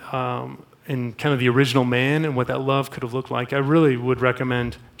in kind of the original man and what that love could have looked like, I really would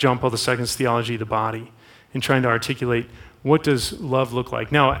recommend John Paul II's Theology of the Body, in trying to articulate what does love look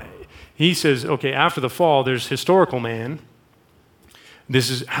like. Now, he says, okay, after the fall, there's historical man.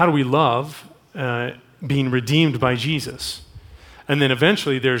 This is how do we love being redeemed by Jesus? And then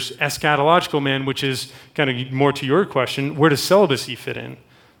eventually there's eschatological man, which is kind of more to your question, where does celibacy fit in?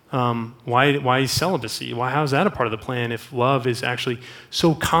 Why celibacy? How is that a part of the plan if love is actually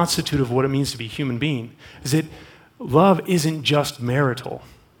so constitutive of what it means to be a human being? Is it love isn't just marital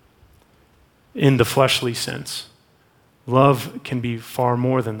in the fleshly sense. Love can be far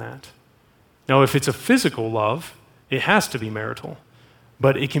more than that. Now, if it's a physical love, it has to be marital.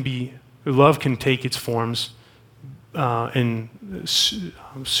 But love can take its forms in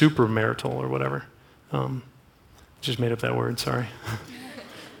supermarital or whatever. Just made up that word, sorry.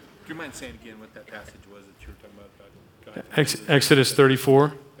 Do you mind saying again what that passage was that you were talking about? Exodus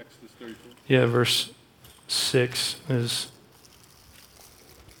 34. Exodus 34. Yeah, verse 6 is...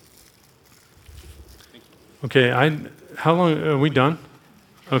 Okay, how long, are we done?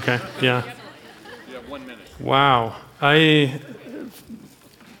 Okay, yeah. You have 1 minute. Wow, I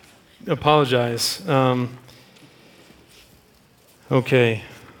apologize. Okay,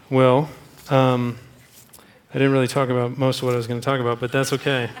 well, I didn't really talk about most of what I was going to talk about, but that's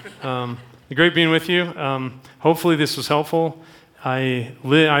okay. Great being with you. Hopefully this was helpful. I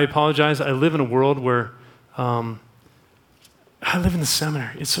apologize. I live in a world where I live in the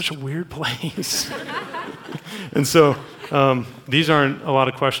seminary. It's such a weird place. And so these aren't a lot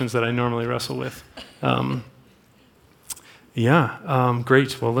of questions that I normally wrestle with.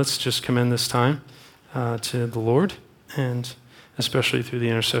 Great. Well, let's just commend this time to the Lord, and especially through the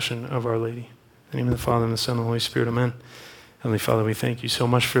intercession of Our Lady. In the name of the Father, and the Son, and the Holy Spirit, amen. Heavenly Father, we thank you so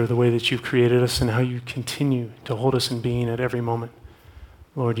much for the way that you've created us and how you continue to hold us in being at every moment.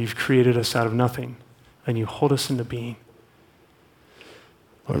 Lord, you've created us out of nothing, and you hold us into being.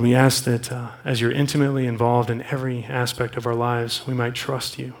 Lord, we ask that as you're intimately involved in every aspect of our lives, we might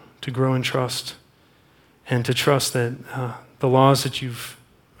trust you, to grow in trust, and to trust that the laws that you've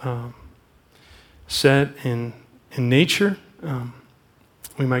set in nature,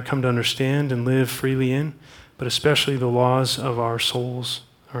 we might come to understand and live freely in, but especially the laws of our souls,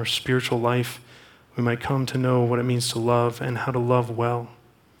 our spiritual life, we might come to know what it means to love and how to love well.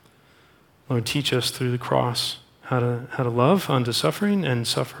 Lord, teach us through the cross how to love unto suffering and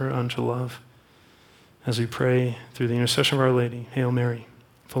suffer unto love. As we pray through the intercession of Our Lady, Hail Mary,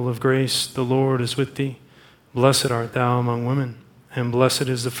 full of grace, the Lord is with thee. Blessed art thou among women, and blessed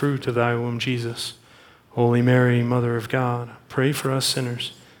is the fruit of thy womb, Jesus. Holy Mary, Mother of God, pray for us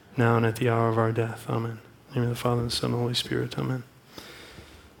sinners, now and at the hour of our death. Amen. In the name of the Father, and the Son, and the Holy Spirit. Amen.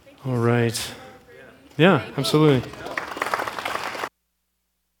 All right. Yeah, absolutely.